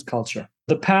performance culture.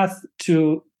 The path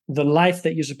to the life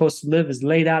that you're supposed to live is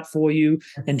laid out for you.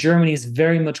 And Germany is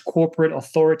very much corporate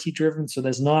authority driven. So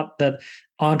there's not that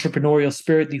entrepreneurial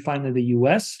spirit you find in the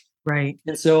US. Right.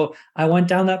 And so I went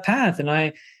down that path, and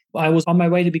I was on my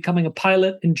way to becoming a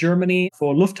pilot in Germany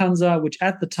for Lufthansa, which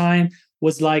at the time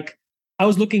was like, I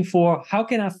was looking for, how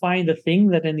can I find the thing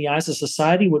that in the eyes of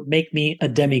society would make me a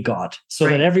demigod, so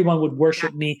that everyone would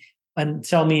worship me and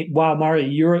tell me, wow, Mario,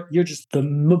 you're just the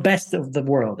best of the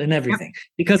world in everything.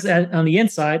 Because on the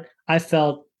inside, I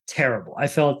felt terrible. I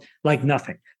felt like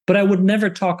nothing. But I would never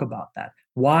talk about that.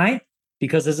 Why?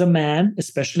 Because as a man,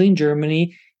 especially in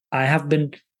Germany, I have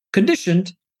been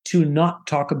conditioned to not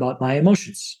talk about my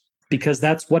emotions, because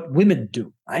that's what women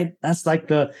do, right? That's like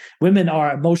the women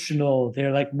are emotional.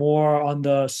 They're like more on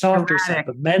the softer side.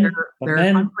 But men,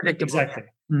 unpredictable. Exactly.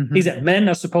 Mm-hmm. Exactly. Men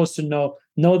are supposed to know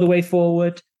the way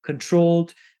forward,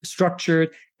 controlled,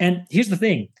 structured. And here's the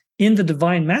thing: in the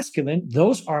divine masculine,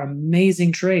 those are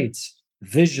amazing traits: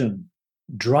 vision,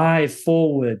 drive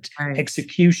forward,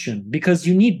 execution, because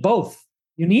you need both.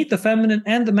 You need the feminine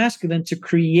and the masculine to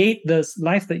create this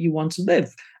life that you want to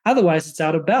live. Otherwise, it's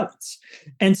out of balance.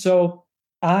 And so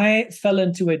I fell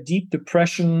into a deep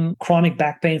depression, chronic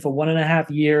back pain for 1.5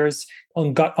 years,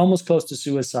 and got almost close to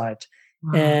suicide.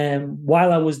 Wow. And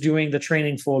while I was doing the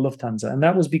training for Lufthansa. And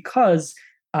that was because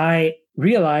I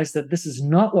realized that this is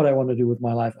not what I want to do with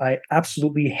my life. I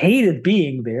absolutely hated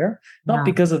being there, not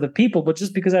because of the people, but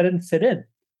just because I didn't fit in.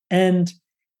 And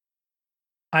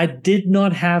I did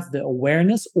not have the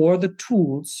awareness or the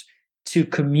tools to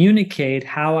communicate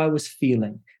how I was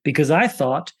feeling, because I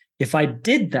thought if I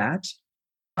did that,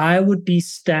 I would be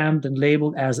stamped and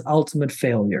labeled as ultimate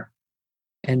failure.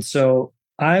 And so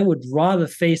I would rather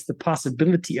face the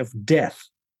possibility of death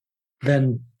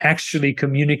than actually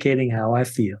communicating how I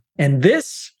feel. And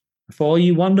this, for all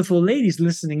you wonderful ladies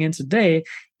listening in today,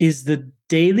 is the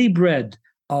daily bread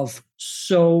of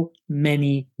so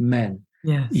many men.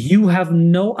 Yes. You have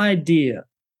no idea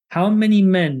how many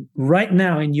men right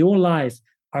now in your life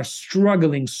are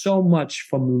struggling so much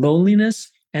from loneliness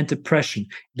and depression.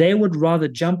 They would rather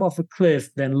jump off a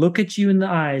cliff than look at you in the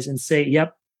eyes and say,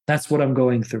 yep, that's what I'm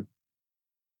going through.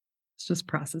 Let's just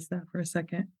process that for a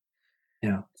second.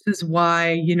 Yeah. This is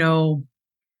why, in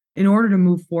order to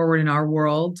move forward in our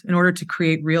world, in order to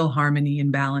create real harmony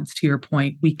and balance, to your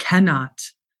point, we cannot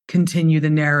continue the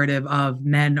narrative of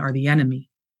men are the enemy.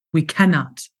 We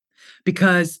cannot.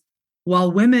 Because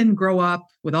while women grow up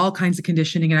with all kinds of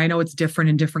conditioning, and I know it's different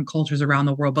in different cultures around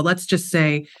the world, but let's just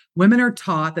say women are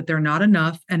taught that they're not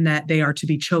enough and that they are to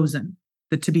be chosen.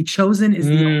 That to be chosen is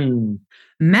the only.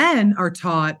 Men are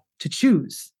taught to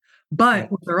choose.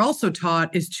 But what they're also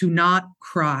taught is to not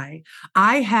cry.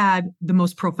 I had the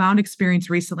most profound experience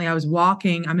recently. I was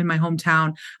walking, I'm in my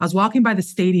hometown. I was walking by the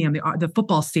stadium, the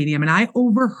football stadium, and I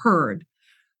overheard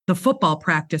the football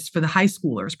practice for the high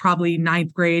schoolers, probably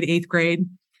 9th grade, 8th grade.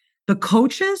 The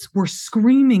coaches were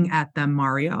screaming at them,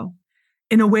 Mario,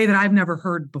 in a way that I've never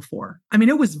heard before. I mean,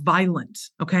 it was violent,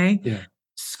 okay? Yeah.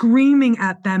 Screaming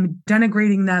at them,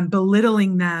 denigrating them,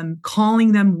 belittling them,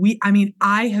 calling them weak.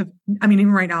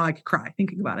 Even right now I could cry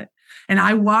thinking about it. And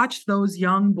I watched those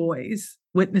young boys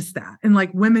witness that. And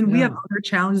like women, we have other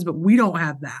challenges, but we don't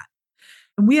have that.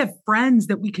 And we have friends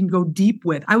that we can go deep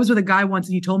with. I was with a guy once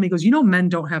and he told me, he goes, men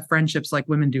don't have friendships like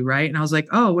women do, right? And I was like,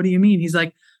 oh, what do you mean? He's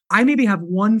like, I maybe have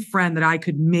one friend that I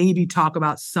could maybe talk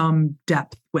about some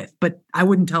depth with, but I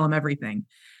wouldn't tell him everything.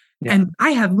 Yeah. And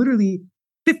I have literally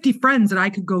 50 friends that I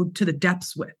could go to the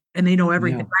depths with and they know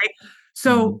everything, right?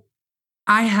 So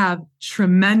I have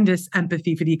tremendous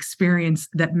empathy for the experience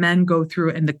that men go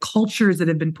through and the cultures that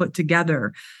have been put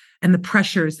together and the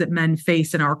pressures that men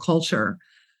face in our culture.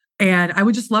 And I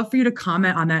would just love for you to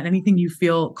comment on that. Anything you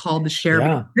feel called to share.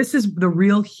 Yeah. This is the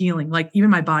real healing. Like even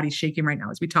my body's shaking right now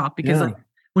as we talk, because like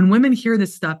when women hear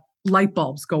this stuff, light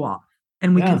bulbs go off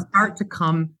and we can start to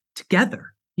come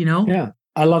together, Yeah,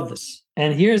 I love this.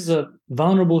 And here's a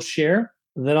vulnerable share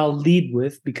that I'll lead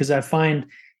with because I find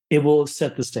it will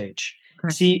set the stage.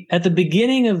 Okay. See, at the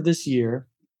beginning of this year,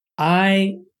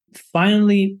 I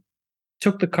finally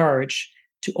took the courage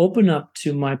to open up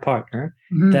to my partner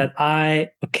that I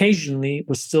occasionally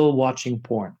was still watching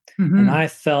porn. And I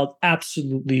felt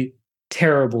absolutely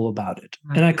terrible about it.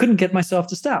 Right. And I couldn't get myself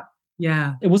to stop.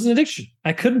 Yeah. It was an addiction.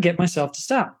 I couldn't get myself to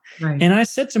stop. Right. And I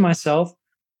said to myself,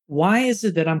 why is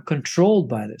it that I'm controlled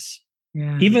by this?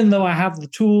 Yeah. Even though I have the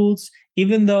tools,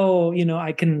 even though,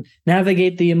 I can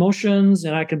navigate the emotions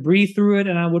and I can breathe through it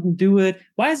and I wouldn't do it.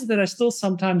 Why is it that I still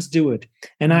sometimes do it?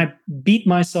 And I beat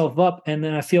myself up and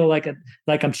then I feel like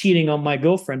I'm cheating on my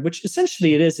girlfriend, which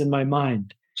essentially it is in my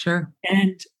mind. Sure.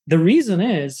 And the reason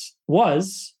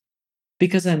was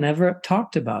because I never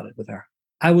talked about it with her.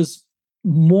 I was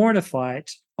mortified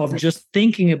of just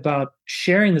thinking about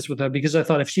sharing this with her because I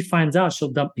thought if she finds out,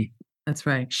 she'll dump me. That's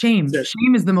right. Shame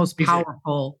is the most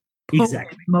powerful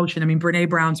emotion. I mean, Brene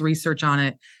Brown's research on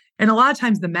it. And a lot of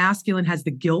times the masculine has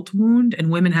the guilt wound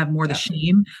and women have more the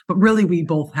shame, but really we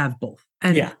both have both.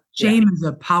 And shame is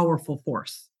a powerful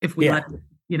force if we let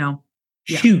it,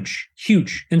 Huge.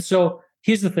 And so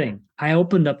here's the thing. I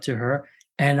opened up to her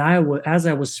and as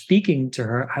I was speaking to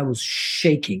her, I was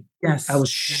shaking. Yes. I was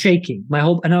shaking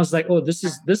and I was like, oh, this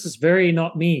is very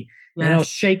not me. Yes. And I was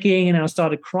shaking and I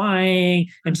started crying.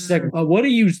 And she's like, what are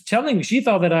you telling me? She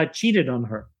thought that I cheated on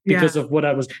her because of what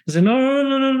I said,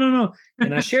 no.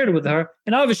 And I shared it with her.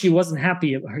 And obviously she wasn't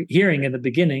happy of her hearing in the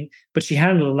beginning, but she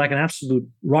handled it like an absolute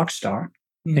rock star.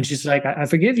 Yeah. And she's like, I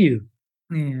forgive you.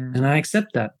 Yeah. And I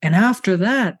accept that. And after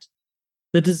that,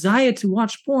 the desire to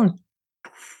watch porn,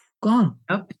 gone.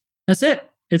 Yep. That's it.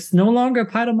 It's no longer a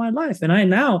part of my life. And I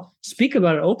now speak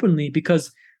about it openly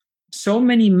because so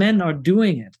many men are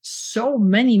doing it. So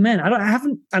many men.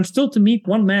 I'm still to meet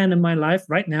one man in my life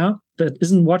right now that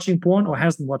isn't watching porn or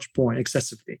hasn't watched porn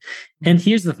excessively. And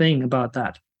here's the thing about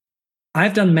that.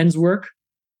 I've done men's work.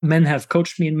 Men have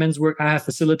coached me in men's work. I have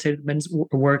facilitated men's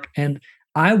work. And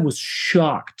I was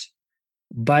shocked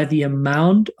by the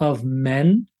amount of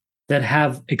men that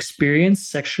have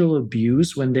experienced sexual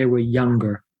abuse when they were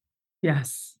younger.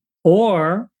 Yes.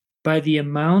 Or by the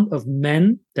amount of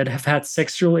men that have had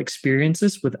sexual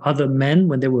experiences with other men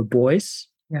when they were boys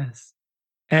Yes.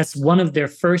 as one of their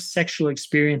first sexual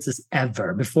experiences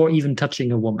ever before even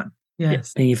touching a woman.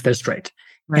 Yes. If they're straight.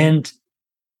 Right. And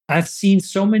I've seen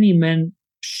so many men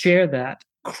share that,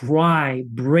 cry,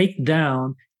 break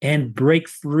down, and break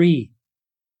free.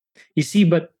 You see,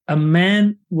 but a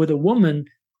man with a woman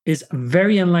is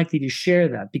very unlikely to share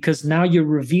that because now you're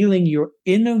revealing your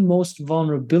innermost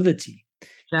vulnerability.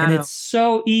 Shadow. And it's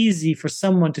so easy for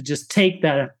someone to just take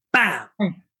that and bam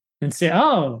and say,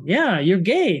 oh, yeah, you're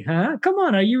gay, huh? Come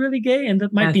on, are you really gay? And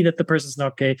that might be that the person's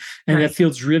not gay and that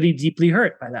feels really deeply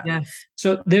hurt by that. Yes.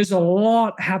 So there's a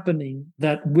lot happening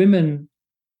that women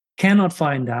cannot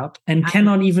find out and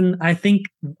cannot even, I think,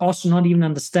 also not even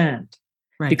understand.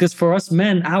 Right. Because for us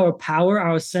men, our power,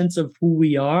 our sense of who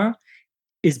we are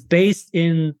is based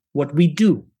in what we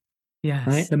do. Yes.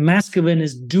 Right? The masculine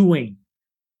is doing.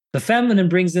 The feminine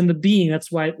brings in the being.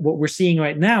 That's why what we're seeing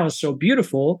right now is so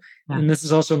beautiful. Yeah. And this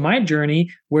is also my journey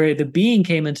where the being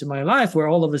came into my life, where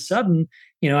all of a sudden,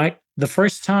 the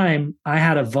first time I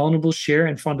had a vulnerable share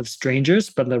in front of strangers,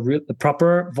 but the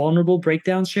proper vulnerable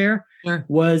breakdown share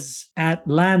was at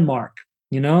Landmark.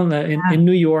 In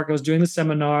New York, I was doing the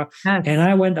seminar and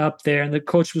I went up there and the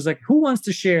coach was like, who wants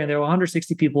to share? And there were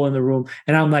 160 people in the room.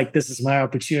 And I'm like, this is my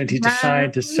opportunity to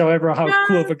shine, to show everyone how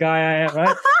cool of a guy I am,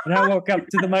 right? And I walk up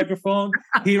to the microphone.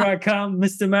 Here I come,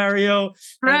 Mr. Mario.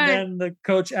 And then the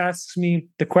coach asks me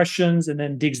the questions and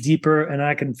then digs deeper and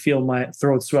I can feel my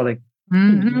throat swelling.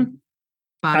 Mm-hmm.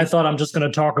 I thought I'm just going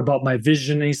to talk about my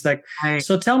vision. And he's like,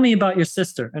 so tell me about your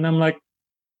sister. And I'm like,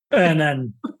 and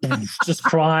then just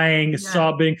crying,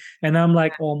 sobbing. And I'm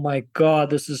like, oh my God,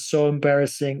 this is so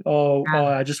embarrassing. Oh,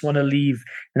 I just want to leave.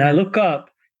 And I look up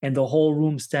and the whole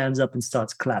room stands up and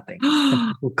starts clapping.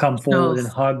 And people come forward and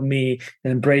hug me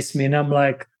and embrace me. And I'm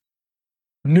like,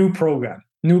 new program.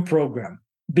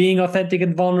 Being authentic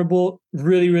and vulnerable,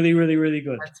 really, really, really, really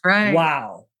good. That's right.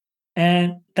 Wow.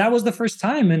 And that was the first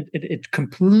time. And it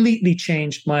completely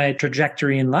changed my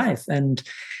trajectory in life. And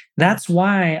that's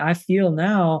why I feel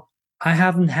now I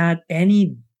haven't had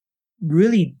any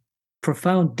really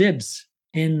profound dibs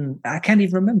I can't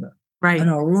even remember, in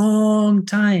a long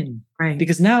time. Right.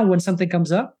 Because now when something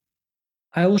comes up,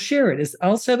 I will share it.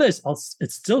 I'll say this,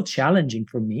 it's still challenging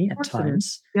for me at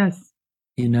times. Yes.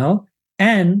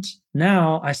 And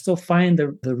now I still find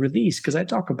the release because I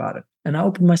talk about it and I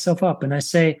open myself up and I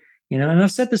say, and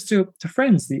I've said this to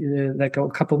friends like a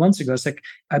couple of months ago. It's like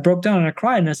I broke down and I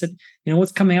cried and I said,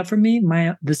 what's coming up for me?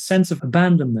 This sense of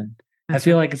abandonment. I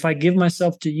feel like if I give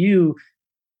myself to you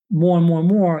more and more and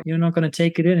more, you're not going to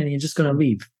take it in and you're just going to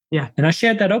leave. Yeah. And I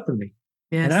shared that openly.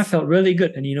 Yes. And I felt really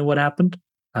good. And you know what happened?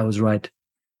 I was right.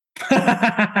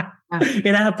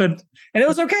 It happened. And it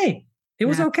was okay. It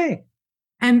was okay.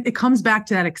 And it comes back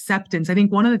to that acceptance. I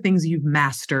think one of the things you've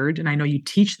mastered, and I know you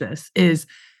teach this, is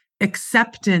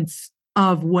acceptance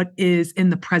of what is in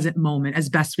the present moment as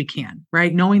best we can,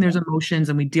 right? Knowing there's emotions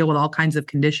and we deal with all kinds of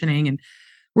conditioning and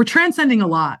we're transcending a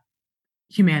lot,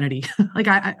 humanity. Like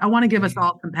I want to give us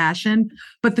all compassion,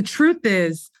 but the truth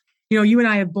is, you and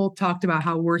I have both talked about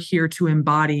how we're here to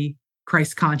embody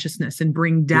Christ consciousness and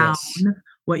bring down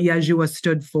what Yeshua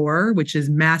stood for, which is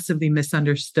massively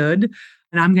misunderstood.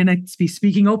 And I'm going to be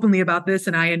speaking openly about this.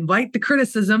 And I invite the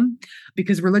criticism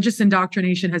because religious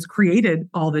indoctrination has created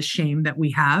all this shame that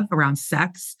we have around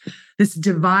sex, this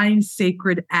divine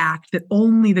sacred act that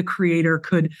only the Creator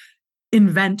could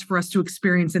invent for us to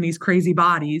experience in these crazy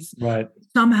bodies. Right.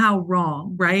 Somehow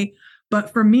wrong. Right.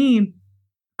 But for me,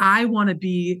 I want to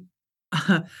be,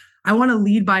 I want to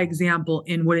lead by example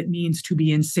in what it means to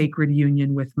be in sacred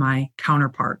union with my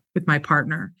counterpart, with my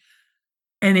partner.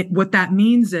 And what that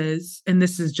means is, and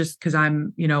this is just because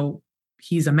I'm,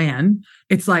 he's a man.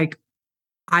 It's like,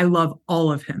 I love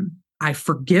all of him. I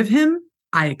forgive him.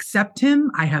 I accept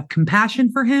him. I have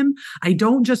compassion for him. I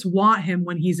don't just want him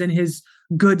when he's in his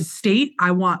good state. I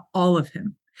want all of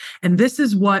him. And this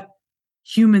is what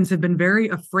humans have been very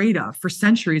afraid of for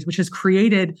centuries, which has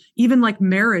created even like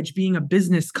marriage being a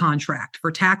business contract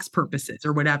for tax purposes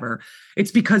or whatever.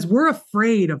 It's because we're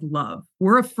afraid of love.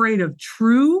 We're afraid of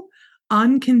true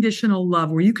unconditional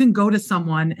love where you can go to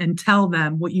someone and tell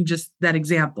them what you just, that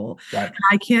example. Right.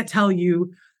 I can't tell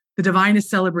you, the divine is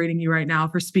celebrating you right now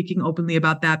for speaking openly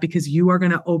about that because you are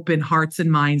going to open hearts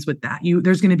and minds with that.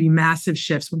 There's going to be massive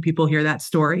shifts when people hear that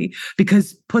story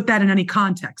because put that in any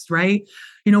context, right?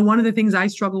 One of the things I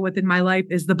struggle with in my life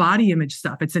is the body image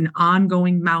stuff. It's an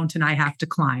ongoing mountain I have to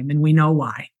climb and we know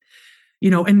why.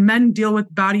 and men deal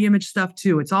with body image stuff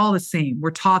too. It's all the same.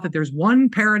 We're taught that there's one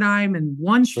paradigm and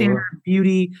one standard of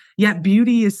beauty, yet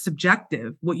beauty is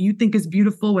subjective. What you think is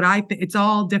beautiful, what I think, it's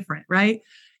all different, right?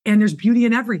 And there's beauty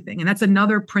in everything. And that's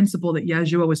another principle that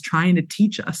Yeshua was trying to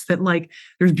teach us, that like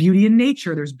there's beauty in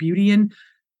nature, there's beauty in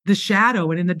the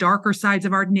shadow and in the darker sides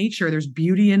of our nature, there's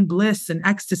beauty in bliss and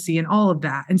ecstasy and all of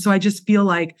that. And so I just feel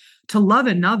like to love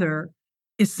another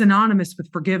is synonymous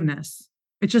with forgiveness.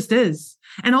 It just is.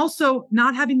 And also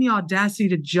not having the audacity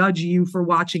to judge you for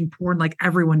watching porn like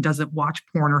everyone doesn't watch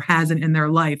porn or hasn't in their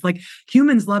life. Like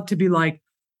humans love to be like,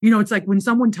 it's like when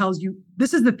someone tells you,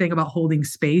 this is the thing about holding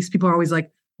space. People are always like,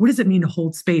 what does it mean to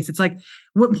hold space? It's like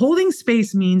what holding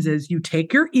space means is you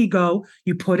take your ego,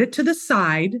 you put it to the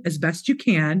side as best you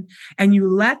can, and you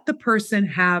let the person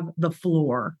have the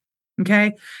floor.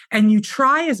 Okay. And you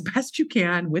try as best you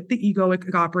can with the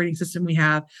egoic operating system we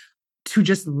have to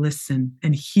just listen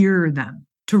and hear them,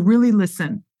 to really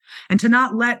listen and to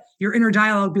not let your inner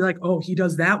dialogue be like, oh, he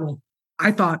does that. Well,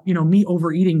 I thought, me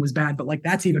overeating was bad, but like,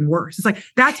 that's even worse. It's like,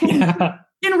 that's what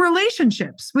in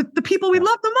relationships with the people we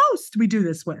love the most, we do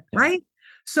this with, right?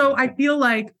 So I feel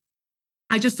like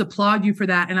I just applaud you for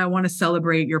that. And I want to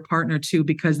celebrate your partner too,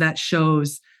 because that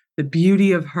shows the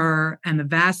beauty of her and the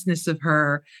vastness of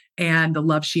her and the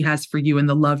love she has for you and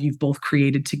the love you've both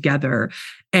created together.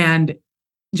 And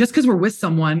just because we're with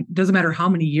someone, doesn't matter how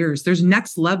many years, there's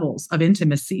next levels of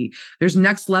intimacy. There's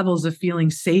next levels of feeling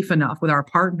safe enough with our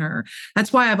partner.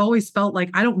 That's why I've always felt like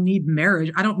I don't need marriage.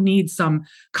 I don't need some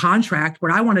contract.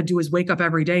 What I want to do is wake up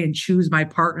every day and choose my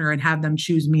partner and have them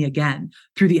choose me again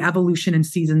through the evolution and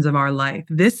seasons of our life.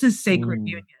 This is sacred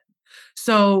union.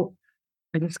 So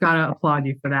I just got to applaud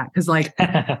you for that. Because like,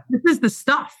 this is the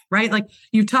stuff, right? Like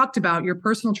you talked about your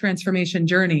personal transformation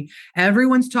journey.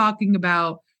 Everyone's talking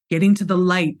about getting to the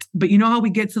light, but you know how we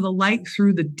get to the light?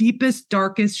 Through the deepest,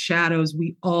 darkest shadows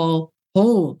we all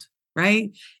hold, right?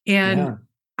 And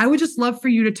I would just love for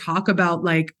you to talk about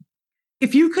like,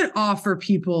 if you could offer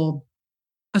people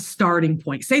a starting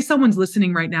point. Say someone's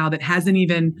listening right now that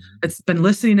that's been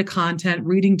listening to content,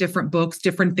 reading different books,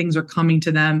 different things are coming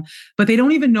to them, but they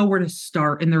don't even know where to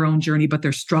start in their own journey, but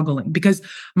they're struggling. Because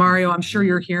Mario, I'm sure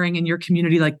you're hearing in your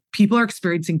community, like people are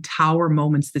experiencing tower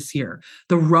moments this year.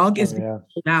 The rug is being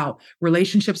pulled out.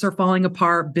 Relationships are falling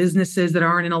apart, businesses that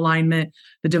aren't in alignment.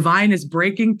 The divine is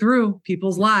breaking through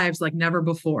people's lives like never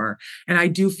before. And I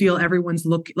do feel everyone's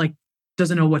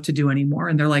doesn't know what to do anymore.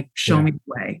 And they're like, show me the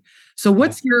way. So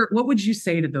what would you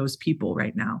say to those people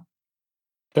right now?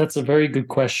 That's a very good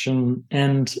question.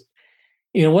 And,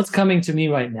 what's coming to me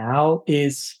right now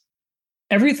is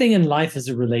everything in life is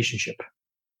a relationship.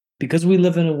 Because we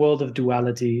live in a world of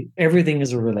duality, everything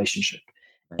is a relationship.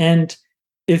 Right. And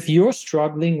if you're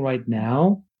struggling right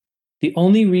now, the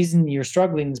only reason you're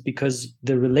struggling is because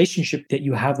the relationship that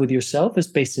you have with yourself is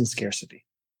based in scarcity.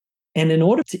 And in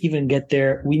order to even get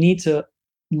there, we need to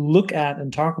look at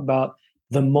and talk about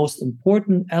the most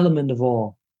important element of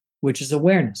all, which is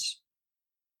awareness.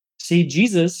 See,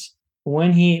 Jesus,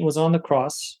 when he was on the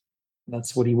cross,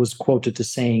 that's what he was quoted to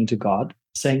saying to God,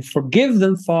 saying, "Forgive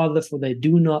them, Father, for they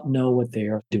do not know what they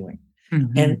are doing."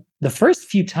 Mm-hmm. And the first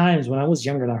few times when I was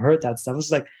younger and I heard that stuff, I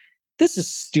was like, this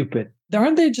is stupid.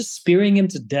 Aren't they just spearing him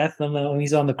to death when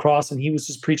he's on the cross and he was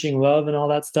just preaching love and all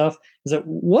that stuff? Is like,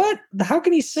 what? How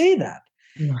can he say that?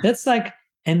 Yeah. That's like,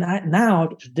 and now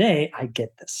today I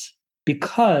get this,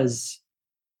 because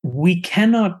we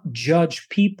cannot judge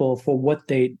people for what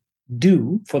they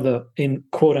do, for the in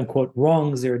quote unquote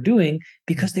wrongs they're doing,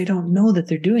 because they don't know that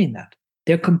they're doing that.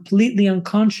 They're completely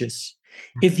unconscious.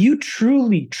 If you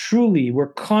truly, truly were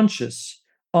conscious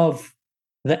of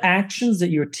the actions that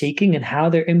you're taking and how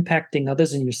they're impacting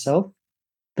others and yourself,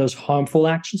 those harmful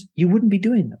actions, you wouldn't be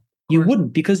doing them. You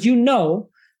wouldn't, because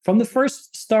from the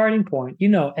first starting point,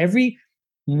 every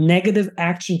negative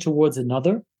action towards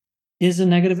another is a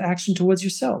negative action towards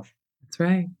yourself. That's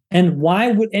right. And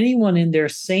why would anyone in their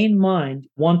sane mind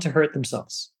want to hurt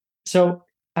themselves? So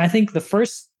I think the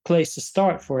first place to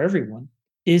start for everyone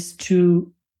is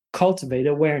to cultivate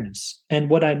awareness. And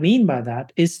what I mean by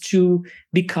that is to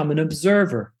become an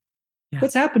observer. Yeah.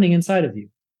 What's happening inside of you?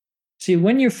 See,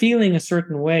 when you're feeling a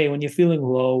certain way, when you're feeling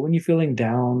low, when you're feeling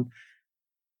down,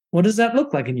 what does that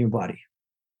look like in your body?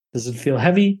 Does it feel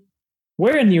heavy?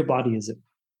 Where in your body is it?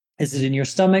 Is it in your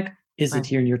stomach? Is it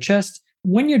here in your chest?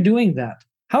 When you're doing that,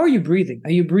 how are you breathing?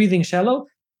 Are you breathing shallow,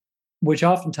 which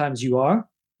oftentimes you are,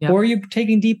 or are you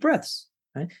taking deep breaths?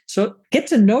 Right? So get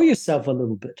to know yourself a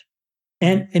little bit.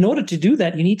 And in order to do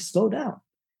that, you need to slow down.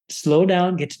 Slow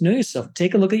down, get to know yourself.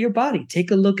 Take a look at your body.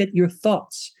 Take a look at your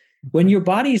thoughts. When your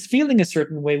body is feeling a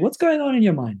certain way, what's going on in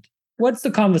your mind? what's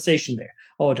the conversation there?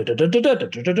 Oh,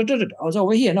 I was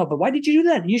over here. No, but why did you do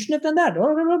that? You shouldn't have done that.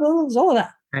 It's all of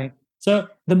that. Right. So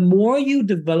the more you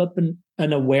develop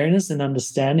an awareness and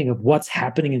understanding of what's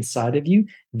happening inside of you,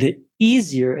 the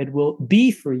easier it will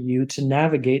be for you to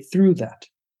navigate through that.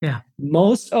 Yeah.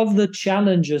 Most of the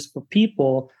challenges for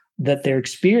people that they're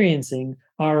experiencing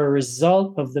are a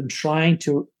result of them trying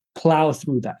to plow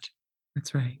through that.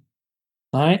 That's right.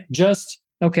 All right. Just,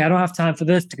 okay, I don't have time for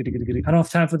this. I don't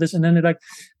have time for this. And then they're like,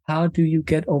 how do you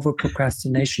get over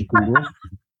procrastination, Google?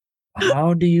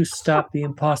 How do you stop the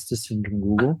imposter syndrome,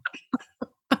 Google?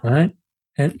 All right.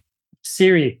 And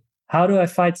Siri, how do I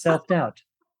fight self-doubt?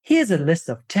 Here's a list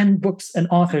of 10 books and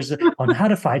authors on how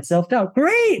to fight self-doubt.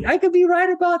 Great. I could be right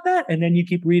about that. And then you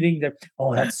keep reading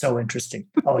oh, that's so interesting.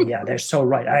 Oh, yeah, they're so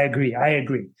right. I agree.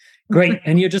 Great.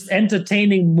 And you're just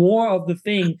entertaining more of the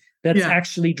thing that's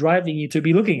actually driving you to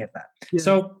be looking at that. Yeah.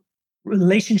 So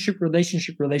relationship.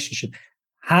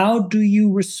 How do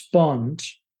you respond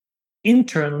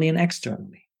internally and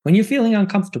externally when you're feeling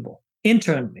uncomfortable?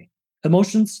 Internally,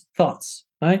 emotions, thoughts,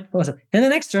 right? And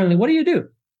then externally, what do?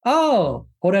 Oh,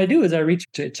 what I do is I reach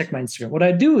to check my Instagram. What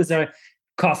I do is I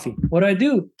coffee. What I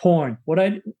do, porn.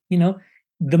 The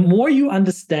more you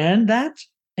understand that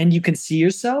and you can see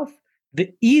yourself,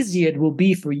 the easier it will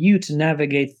be for you to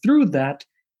navigate through that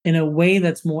in a way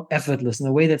that's more effortless, in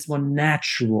a way that's more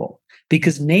natural.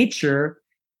 Because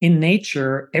in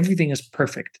nature, everything is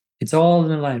perfect. It's all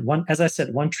in line. As I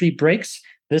said, one tree breaks,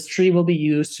 this tree will be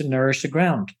used to nourish the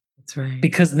ground. That's right.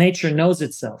 Because nature knows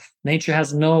itself. Nature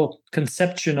has no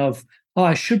conception of, oh,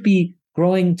 I should be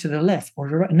growing to the left or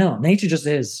the right. No, nature just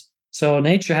is. So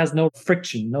nature has no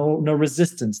friction, no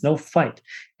resistance, no fight.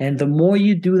 And the more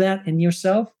you do that in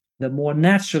yourself, the more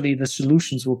naturally the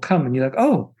solutions will come. And you're like,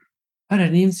 oh, I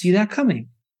didn't even see that coming.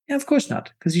 Yeah, of course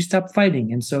not, because you stopped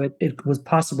fighting. And so it was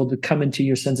possible to come into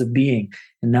your sense of being.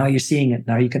 And now you're seeing it.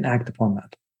 Now you can act upon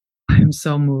that. I'm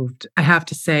so moved. I have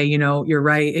to say, you're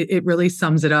right. It really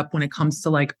sums it up when it comes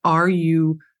to are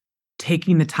you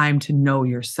taking the time to know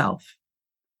yourself?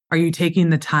 Are you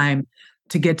taking the time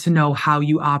to get to know how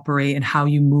you operate and how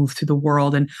you move through the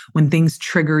world? And when things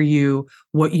trigger you,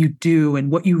 what you do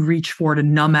and what you reach for to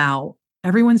numb out.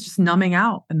 Everyone's just numbing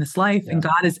out in this life. Yeah, and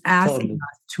God is asking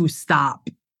us to stop.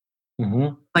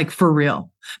 Mm-hmm. For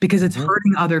real, because it's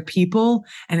hurting other people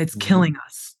and it's killing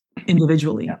us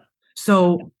individually. Yeah.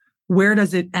 So where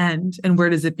does it end and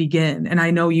where does it begin? And I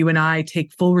know you and I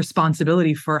take full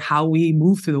responsibility for how we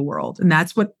move through the world. And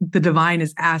that's what the divine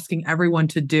is asking everyone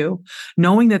to do.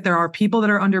 Knowing that there are people that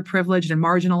are underprivileged and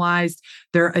marginalized.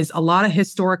 There is a lot of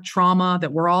historic trauma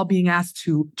that we're all being asked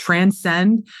to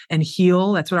transcend and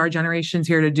heal. That's what our generation's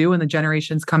here to do and the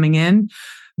generations coming in.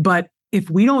 But if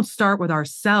we don't start with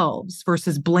ourselves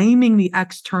versus blaming the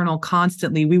external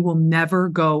constantly, we will never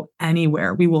go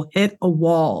anywhere. We will hit a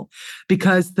wall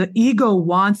because the ego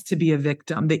wants to be a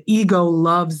victim. The ego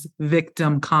loves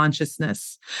victim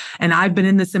consciousness. And I've been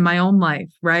in this in my own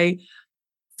life, right?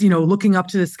 Looking up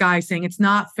to the sky saying, it's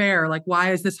not fair.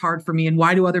 Why is this hard for me? And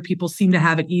why do other people seem to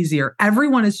have it easier?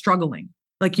 Everyone is struggling.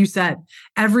 Like you said,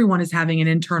 everyone is having an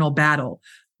internal battle.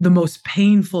 The most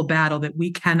painful battle that we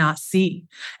cannot see.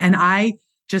 And I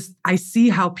see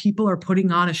how people are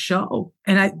putting on a show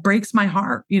and it breaks my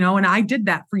heart, and I did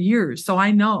that for years. So I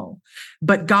know,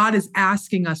 but God is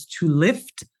asking us to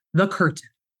lift the curtain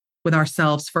with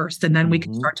ourselves first. And then we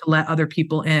can start to let other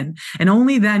people in. And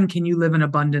only then can you live an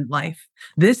abundant life.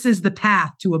 This is the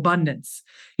path to abundance.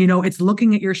 It's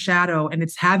looking at your shadow and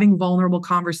it's having vulnerable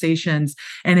conversations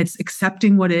and it's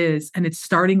accepting what is, and it's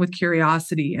starting with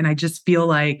curiosity. And I just feel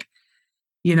like,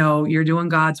 you're doing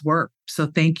God's work. So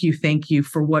thank you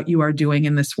for what you are doing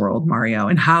in this world, Mario,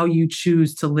 and how you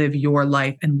choose to live your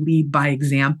life and lead by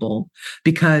example,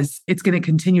 because it's going to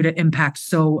continue to impact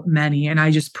so many. And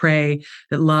I just pray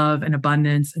that love and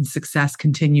abundance and success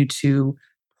continue to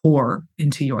pour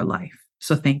into your life.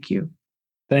 So thank you.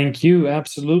 Thank you.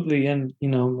 Absolutely. And,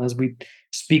 as we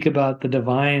speak about the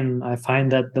divine, I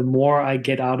find that the more I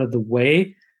get out of the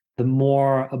way, the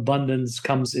more abundance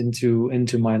comes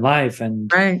into my life.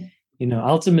 And, right.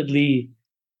 Ultimately,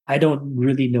 I don't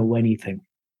really know anything.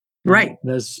 Right.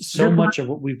 There's so much of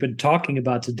what we've been talking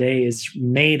about today is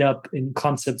made up in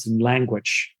concepts and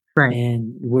language. Right.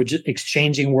 And we're just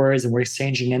exchanging words and we're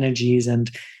exchanging energies. And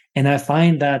I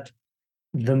find that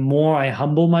the more I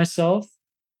humble myself,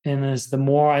 and as the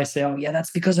more I say, oh yeah, that's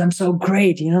because I'm so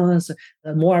great,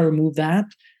 the more I remove that,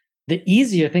 the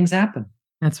easier things happen.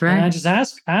 That's right. And I just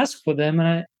ask for them, and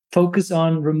I focus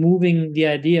on removing the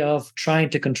idea of trying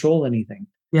to control anything.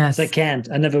 Yes. I can't.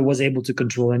 I never was able to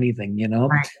control anything,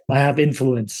 Right. I have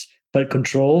influence, but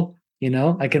control,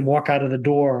 I can walk out of the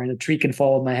door and a tree can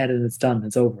fall on my head and it's done.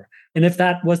 It's over. And if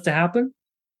that was to happen,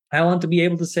 I want to be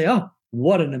able to say, oh,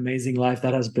 what an amazing life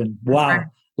that has been. Wow.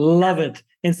 Love it.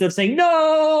 Instead of saying,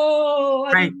 no,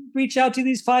 I didn't reach out to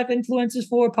these 5 influencers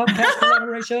for a podcast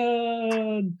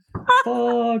collaboration.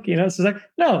 Fuck, so it's like,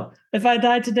 no, if I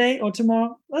die today or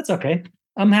tomorrow, that's okay.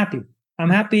 I'm happy.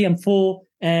 I'm full.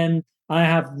 And I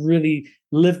have really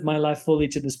lived my life fully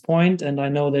to this point. And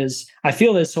I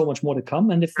feel there's so much more to come.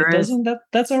 And if it doesn't,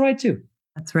 that's all right too.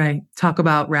 That's right. Talk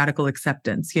about radical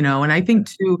acceptance, and I think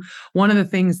too, one of the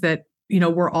things that,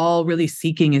 we're all really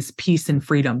seeking is peace and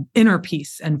freedom, inner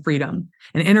peace and freedom.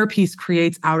 And inner peace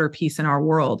creates outer peace in our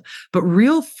world. But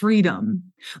real freedom,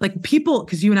 like people,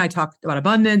 because you and I talk about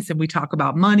abundance and we talk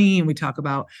about money and we talk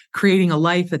about creating a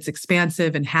life that's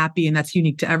expansive and happy and that's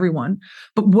unique to everyone.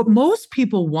 But what most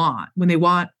people want when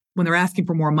they're asking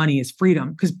for more money is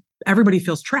freedom, because everybody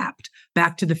feels trapped.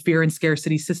 Back to the fear and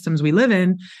scarcity systems we live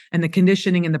in and the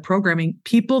conditioning and the programming,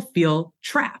 people feel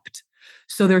trapped.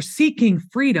 So they're seeking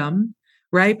freedom,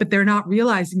 right? But they're not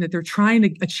realizing that they're trying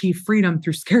to achieve freedom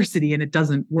through scarcity and it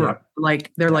doesn't work. Yeah.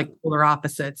 Like they're like polar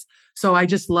opposites. So I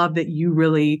just love that you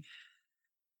really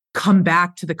come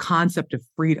back to the concept of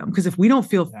freedom. Because if we don't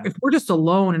feel, if we're just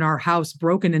alone in our house,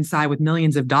 broken inside with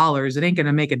millions of dollars, it ain't going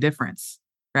to make a difference,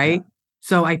 right? Yeah.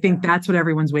 So I think that's what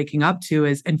everyone's waking up to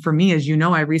is, and for me, as you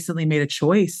know, I recently made a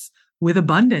choice with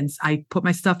abundance. I put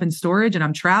my stuff in storage and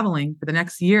I'm traveling for the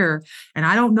next year and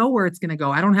I don't know where it's going to go.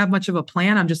 I don't have much of a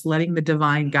plan. I'm just letting the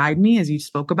divine guide me, as you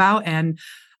spoke about. And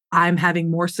I'm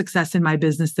having more success in my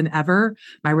business than ever.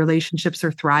 My relationships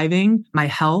are thriving. My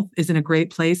health is in a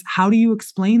great place. How do you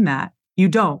explain that? You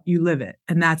don't, you live it.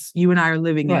 And that's, you and I are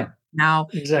living it. Now,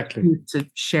 exactly, to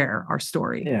share our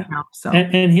story. Yeah. So,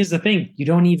 and here's the thing: you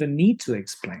don't even need to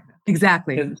explain it.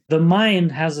 Exactly. The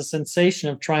mind has a sensation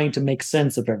of trying to make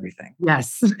sense of everything.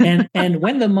 Yes. and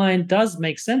when the mind does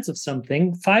make sense of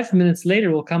something, 5 minutes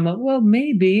later will come up. Well,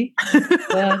 maybe,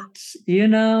 but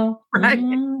right.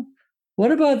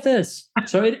 What about this?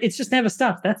 So it's just never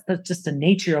stops. That's just the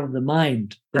nature of the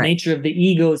mind. The nature of the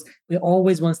ego is it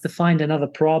always wants to find another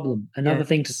problem, another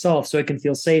thing to solve so it can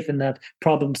feel safe in that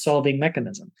problem-solving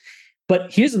mechanism.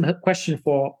 But here's a question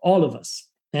for all of us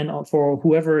and for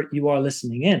whoever you are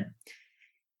listening in.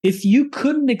 If you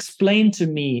couldn't explain to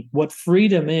me what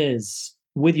freedom is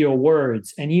with your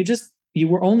words and you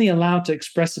were only allowed to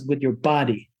express it with your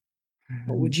body,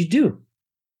 what would you do?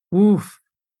 Oof.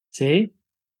 See?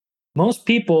 Most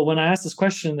people, when I ask this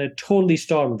question, they're totally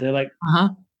startled. They're like,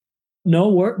 no,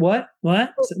 what? I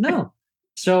said, no.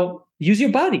 So use your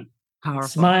body. Powerful.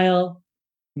 Smile,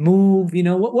 move.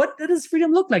 What does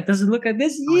freedom look like? Does it look like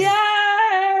this?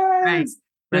 Yes. Right.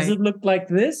 Does it look like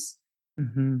this?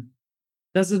 Mm-hmm.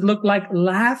 Does it look like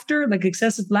laughter, like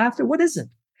excessive laughter? What is it?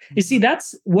 You see,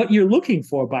 that's what you're looking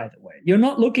for, by the way. You're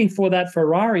not looking for that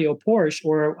Ferrari or Porsche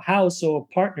or a house or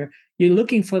a partner. You're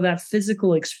looking for that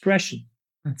physical expression.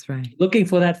 That's right. Looking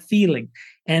for that feeling.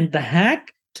 And the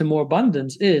hack to more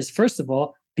abundance is, first of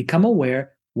all, become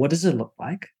aware. What does it look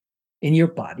like in your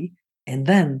body? And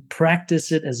then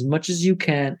practice it as much as you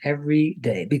can every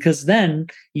day, because then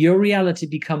your reality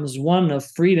becomes one of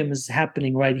freedom is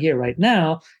happening right here, right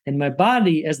now. And my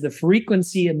body, as the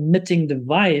frequency emitting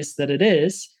device that it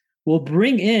is, will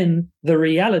bring in the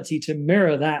reality to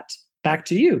mirror that back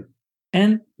to you.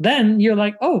 And then you're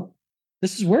like, oh,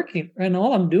 this is working. And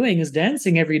all I'm doing is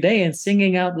dancing every day and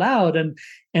singing out loud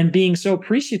and being so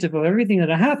appreciative of everything that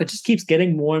I have. It just keeps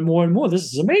getting more and more and more. This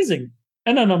is amazing.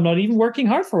 And then I'm not even working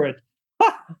hard for it.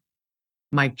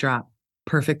 Mic drop.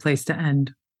 Perfect place to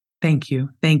end. Thank you.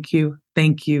 Thank you.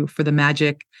 Thank you for the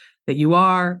magic that you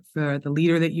are, for the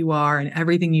leader that you are, and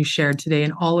everything you shared today,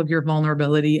 and all of your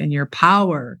vulnerability and your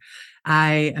power.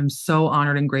 I am so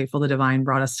honored and grateful the divine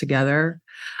brought us together.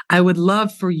 I would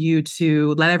love for you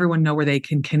to let everyone know where they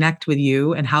can connect with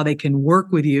you and how they can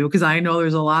work with you, because I know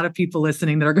there's a lot of people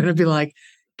listening that are going to be like,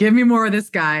 give me more of this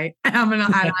guy.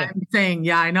 I'm saying,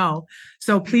 yeah, I know.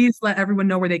 So please let everyone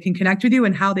know where they can connect with you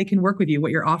and how they can work with you,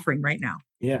 what you're offering right now.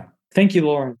 Yeah. Thank you,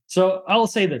 Lauren. So I'll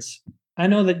say this. I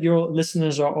know that your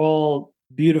listeners are all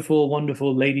beautiful,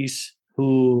 wonderful ladies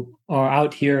who are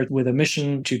out here with a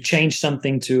mission to change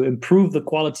something, to improve the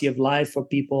quality of life for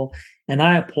people. And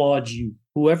I applaud you,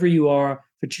 whoever you are,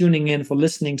 for tuning in, for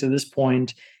listening to this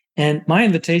point. And my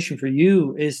invitation for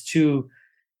you is to,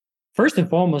 first and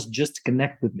foremost, just to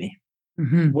connect with me.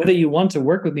 Mm-hmm. Whether you want to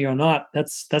work with me or not,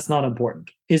 that's not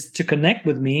important. Is to connect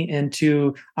with me, and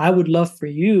I would love for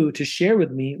you to share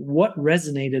with me what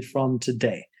resonated from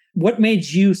today. What made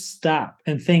you stop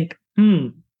and think,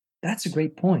 that's a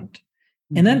great point.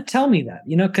 And then tell me that,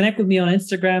 connect with me on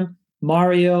Instagram,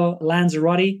 Mario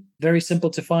Lanzarotti. Very simple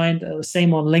to find.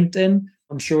 Same on LinkedIn.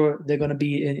 I'm sure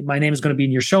my name is going to be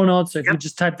in your show notes. So if you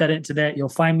just type that into that, you'll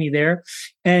find me there.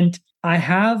 And I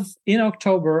have in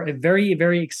October a very,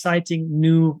 very exciting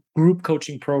new group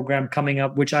coaching program coming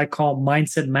up, which I call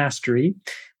Mindset Mastery,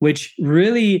 which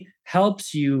really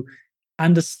helps you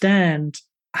understand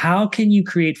how can you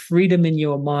create freedom in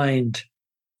your mind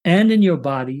and in your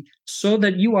body so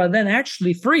that you are then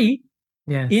actually free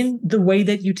in the way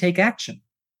that you take action.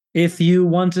 If you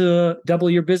want to double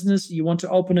your business, you want to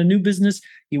open a new business,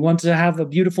 you want to have a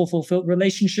beautiful, fulfilled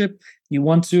relationship, you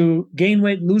want to gain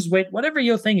weight, lose weight, whatever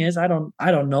your thing is, I don't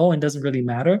know, and doesn't really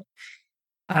matter.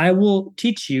 I will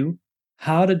teach you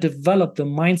how to develop the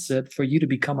mindset for you to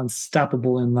become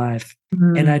unstoppable in life.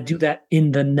 And I do that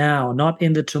in the now, not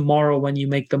in the tomorrow when you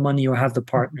make the money or have the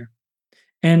partner.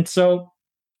 And so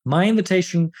my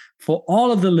invitation for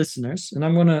all of the listeners, and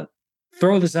I'm going to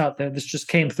throw this out there, this just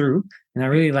came through, and I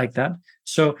really like that.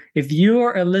 So if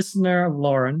you're a listener of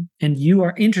Lauren and you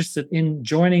are interested in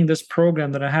joining this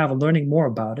program that I have and learning more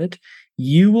about it,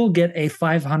 you will get a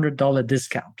 $500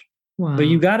 discount. Wow. But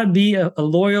you got to be a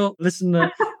loyal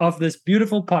listener of this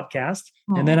beautiful podcast.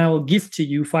 And then I will gift to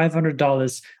you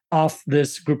 $500 off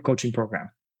this group coaching program.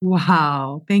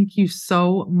 Wow. Thank you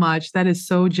so much. That is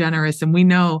so generous. And we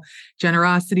know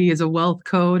generosity is a wealth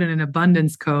code and an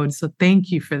abundance code. So thank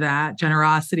you for that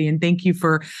generosity. And thank you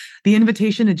for the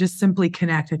invitation to just simply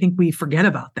connect. I think we forget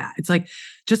about that. It's like,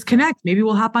 just connect. Maybe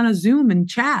we'll hop on a Zoom and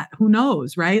chat. Who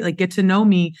knows, right? Like, get to know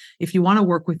me if you want to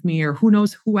work with me, or who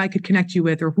knows who I could connect you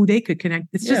with or who they could connect.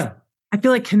 It's just, I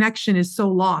feel like connection is so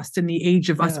lost in the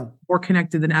age of us more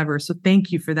connected than ever. So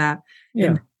thank you for that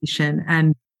invitation.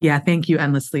 And thank you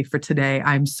endlessly for today.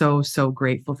 I'm so, so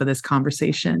grateful for this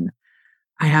conversation.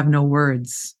 I have no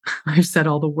words. I've said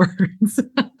all the words.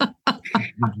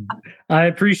 I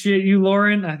appreciate you,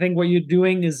 Lauren. I think what you're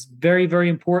doing is very, very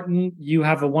important. You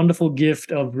have a wonderful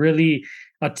gift of really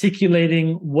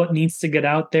articulating what needs to get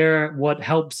out there, what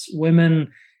helps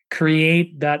women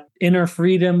create that inner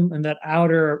freedom and that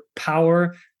outer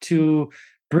power to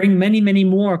bring many, many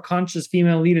more conscious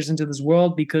female leaders into this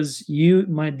world, because you,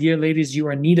 my dear ladies, you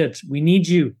are needed. We need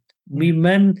you. We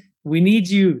men, we need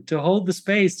you to hold the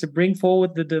space, to bring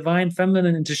forward the divine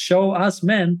feminine and to show us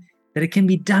men that it can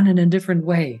be done in a different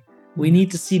way. We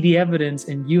need to see the evidence,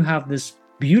 and you have this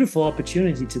beautiful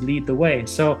opportunity to lead the way.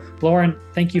 So, Lauren,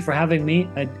 thank you for having me.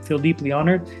 I feel deeply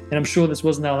honored, and I'm sure this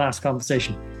wasn't our last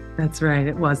conversation. That's right.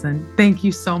 It wasn't. Thank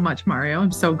you so much, Mario.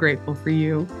 I'm so grateful for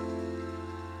you.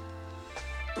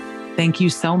 Thank you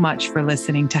so much for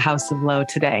listening to House of Low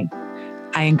today.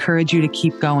 I encourage you to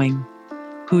keep going.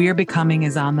 Who you're becoming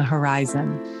is on the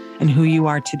horizon, and who you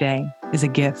are today is a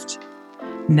gift.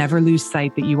 Never lose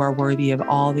sight that you are worthy of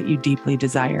all that you deeply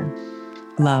desire.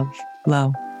 Love,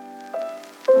 Low.